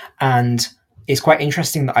 and it's quite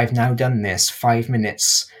interesting that I've now done this 5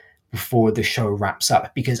 minutes before the show wraps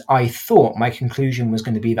up, because I thought my conclusion was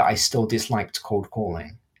going to be that I still disliked cold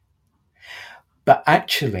calling. But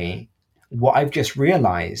actually, what I've just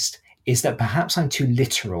realized is that perhaps I'm too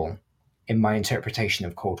literal in my interpretation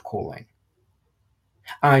of cold calling.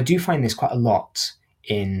 And I do find this quite a lot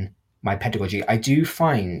in my pedagogy. I do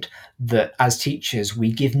find that as teachers,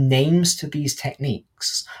 we give names to these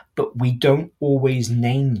techniques, but we don't always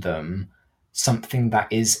name them something that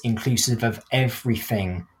is inclusive of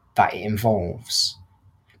everything that it involves.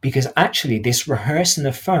 Because actually, this rehearse and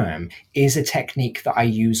affirm is a technique that I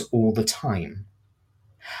use all the time.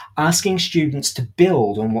 Asking students to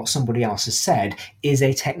build on what somebody else has said is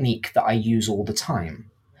a technique that I use all the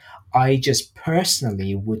time. I just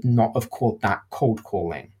personally would not have called that cold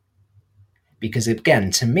calling. Because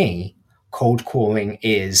again, to me, cold calling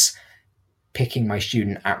is picking my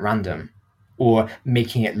student at random, or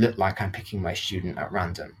making it look like I'm picking my student at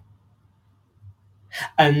random.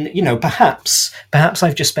 And, perhaps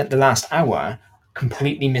I've just spent the last hour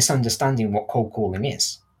completely misunderstanding what cold calling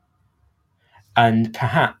is. And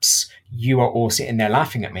perhaps you are all sitting there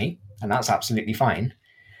laughing at me, and that's absolutely fine,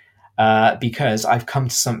 because I've come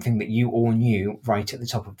to something that you all knew right at the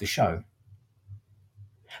top of the show.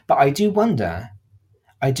 But I do wonder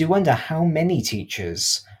how many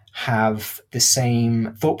teachers have the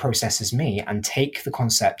same thought process as me and take the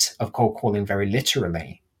concept of cold calling very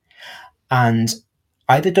literally, and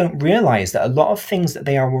either don't realize that a lot of things that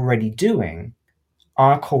they are already doing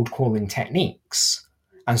are cold calling techniques.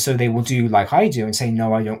 And so they will do like I do and say,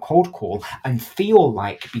 no, I don't cold call, and feel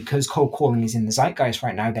like because cold calling is in the zeitgeist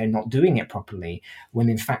right now, they're not doing it properly, when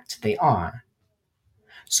in fact they are.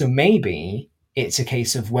 So maybe it's a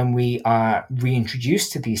case of when we are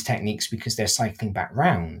reintroduced to these techniques because they're cycling back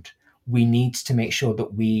round, we need to make sure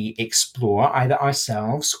that we explore, either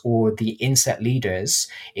ourselves or the inset leaders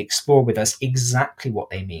explore with us exactly what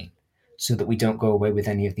they mean, so that we don't go away with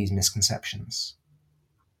any of these misconceptions.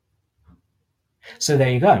 So there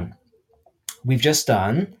you go. We've just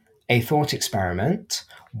done a thought experiment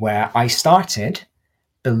where I started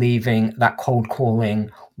believing that cold calling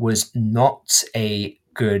was not a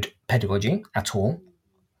good pedagogy at all.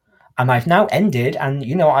 And I've now ended, and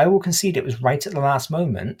I will concede it was right at the last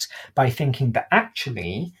moment, by thinking that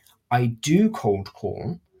actually I do cold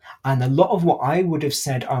call, and a lot of what I would have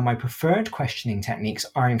said are my preferred questioning techniques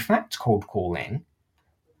are in fact cold calling.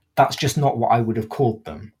 That's just not what I would have called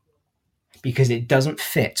them, because it doesn't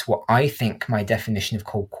fit what I think my definition of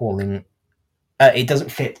cold calling. It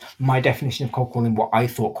doesn't fit my definition of cold calling what I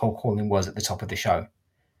thought cold calling was at the top of the show.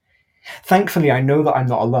 Thankfully, I know that I'm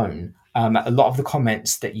not alone. A lot of the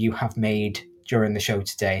comments that you have made during the show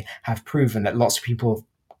today have proven that lots of people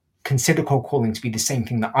consider cold calling to be the same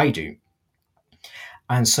thing that I do.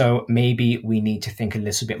 And so maybe we need to think a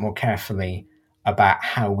little bit more carefully about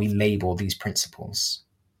how we label these principles.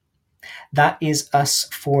 That is us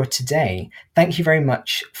for today. Thank you very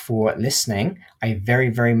much for listening. I very,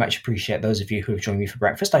 very much appreciate those of you who have joined me for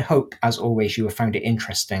breakfast. I hope, as always, you have found it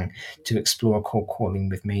interesting to explore cold calling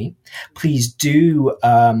with me. Please do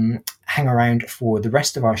hang around for the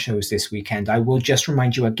rest of our shows this weekend. I will just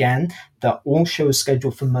remind you again that all shows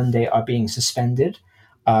scheduled for Monday are being suspended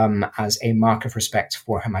as a mark of respect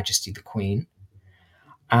for Her Majesty the Queen.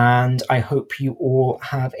 And I hope you all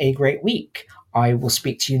have a great week. I will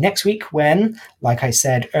speak to you next week when, like I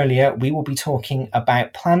said earlier, we will be talking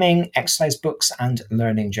about planning, exercise books, and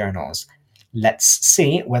learning journals. Let's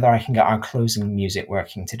see whether I can get our closing music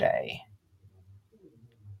working today.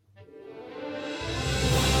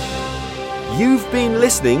 You've been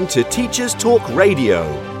listening to Teachers Talk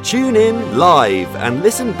Radio. Tune in live and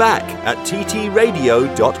listen back at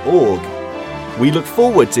ttradio.org. We look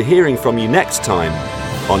forward to hearing from you next time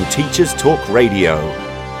on Teachers Talk Radio.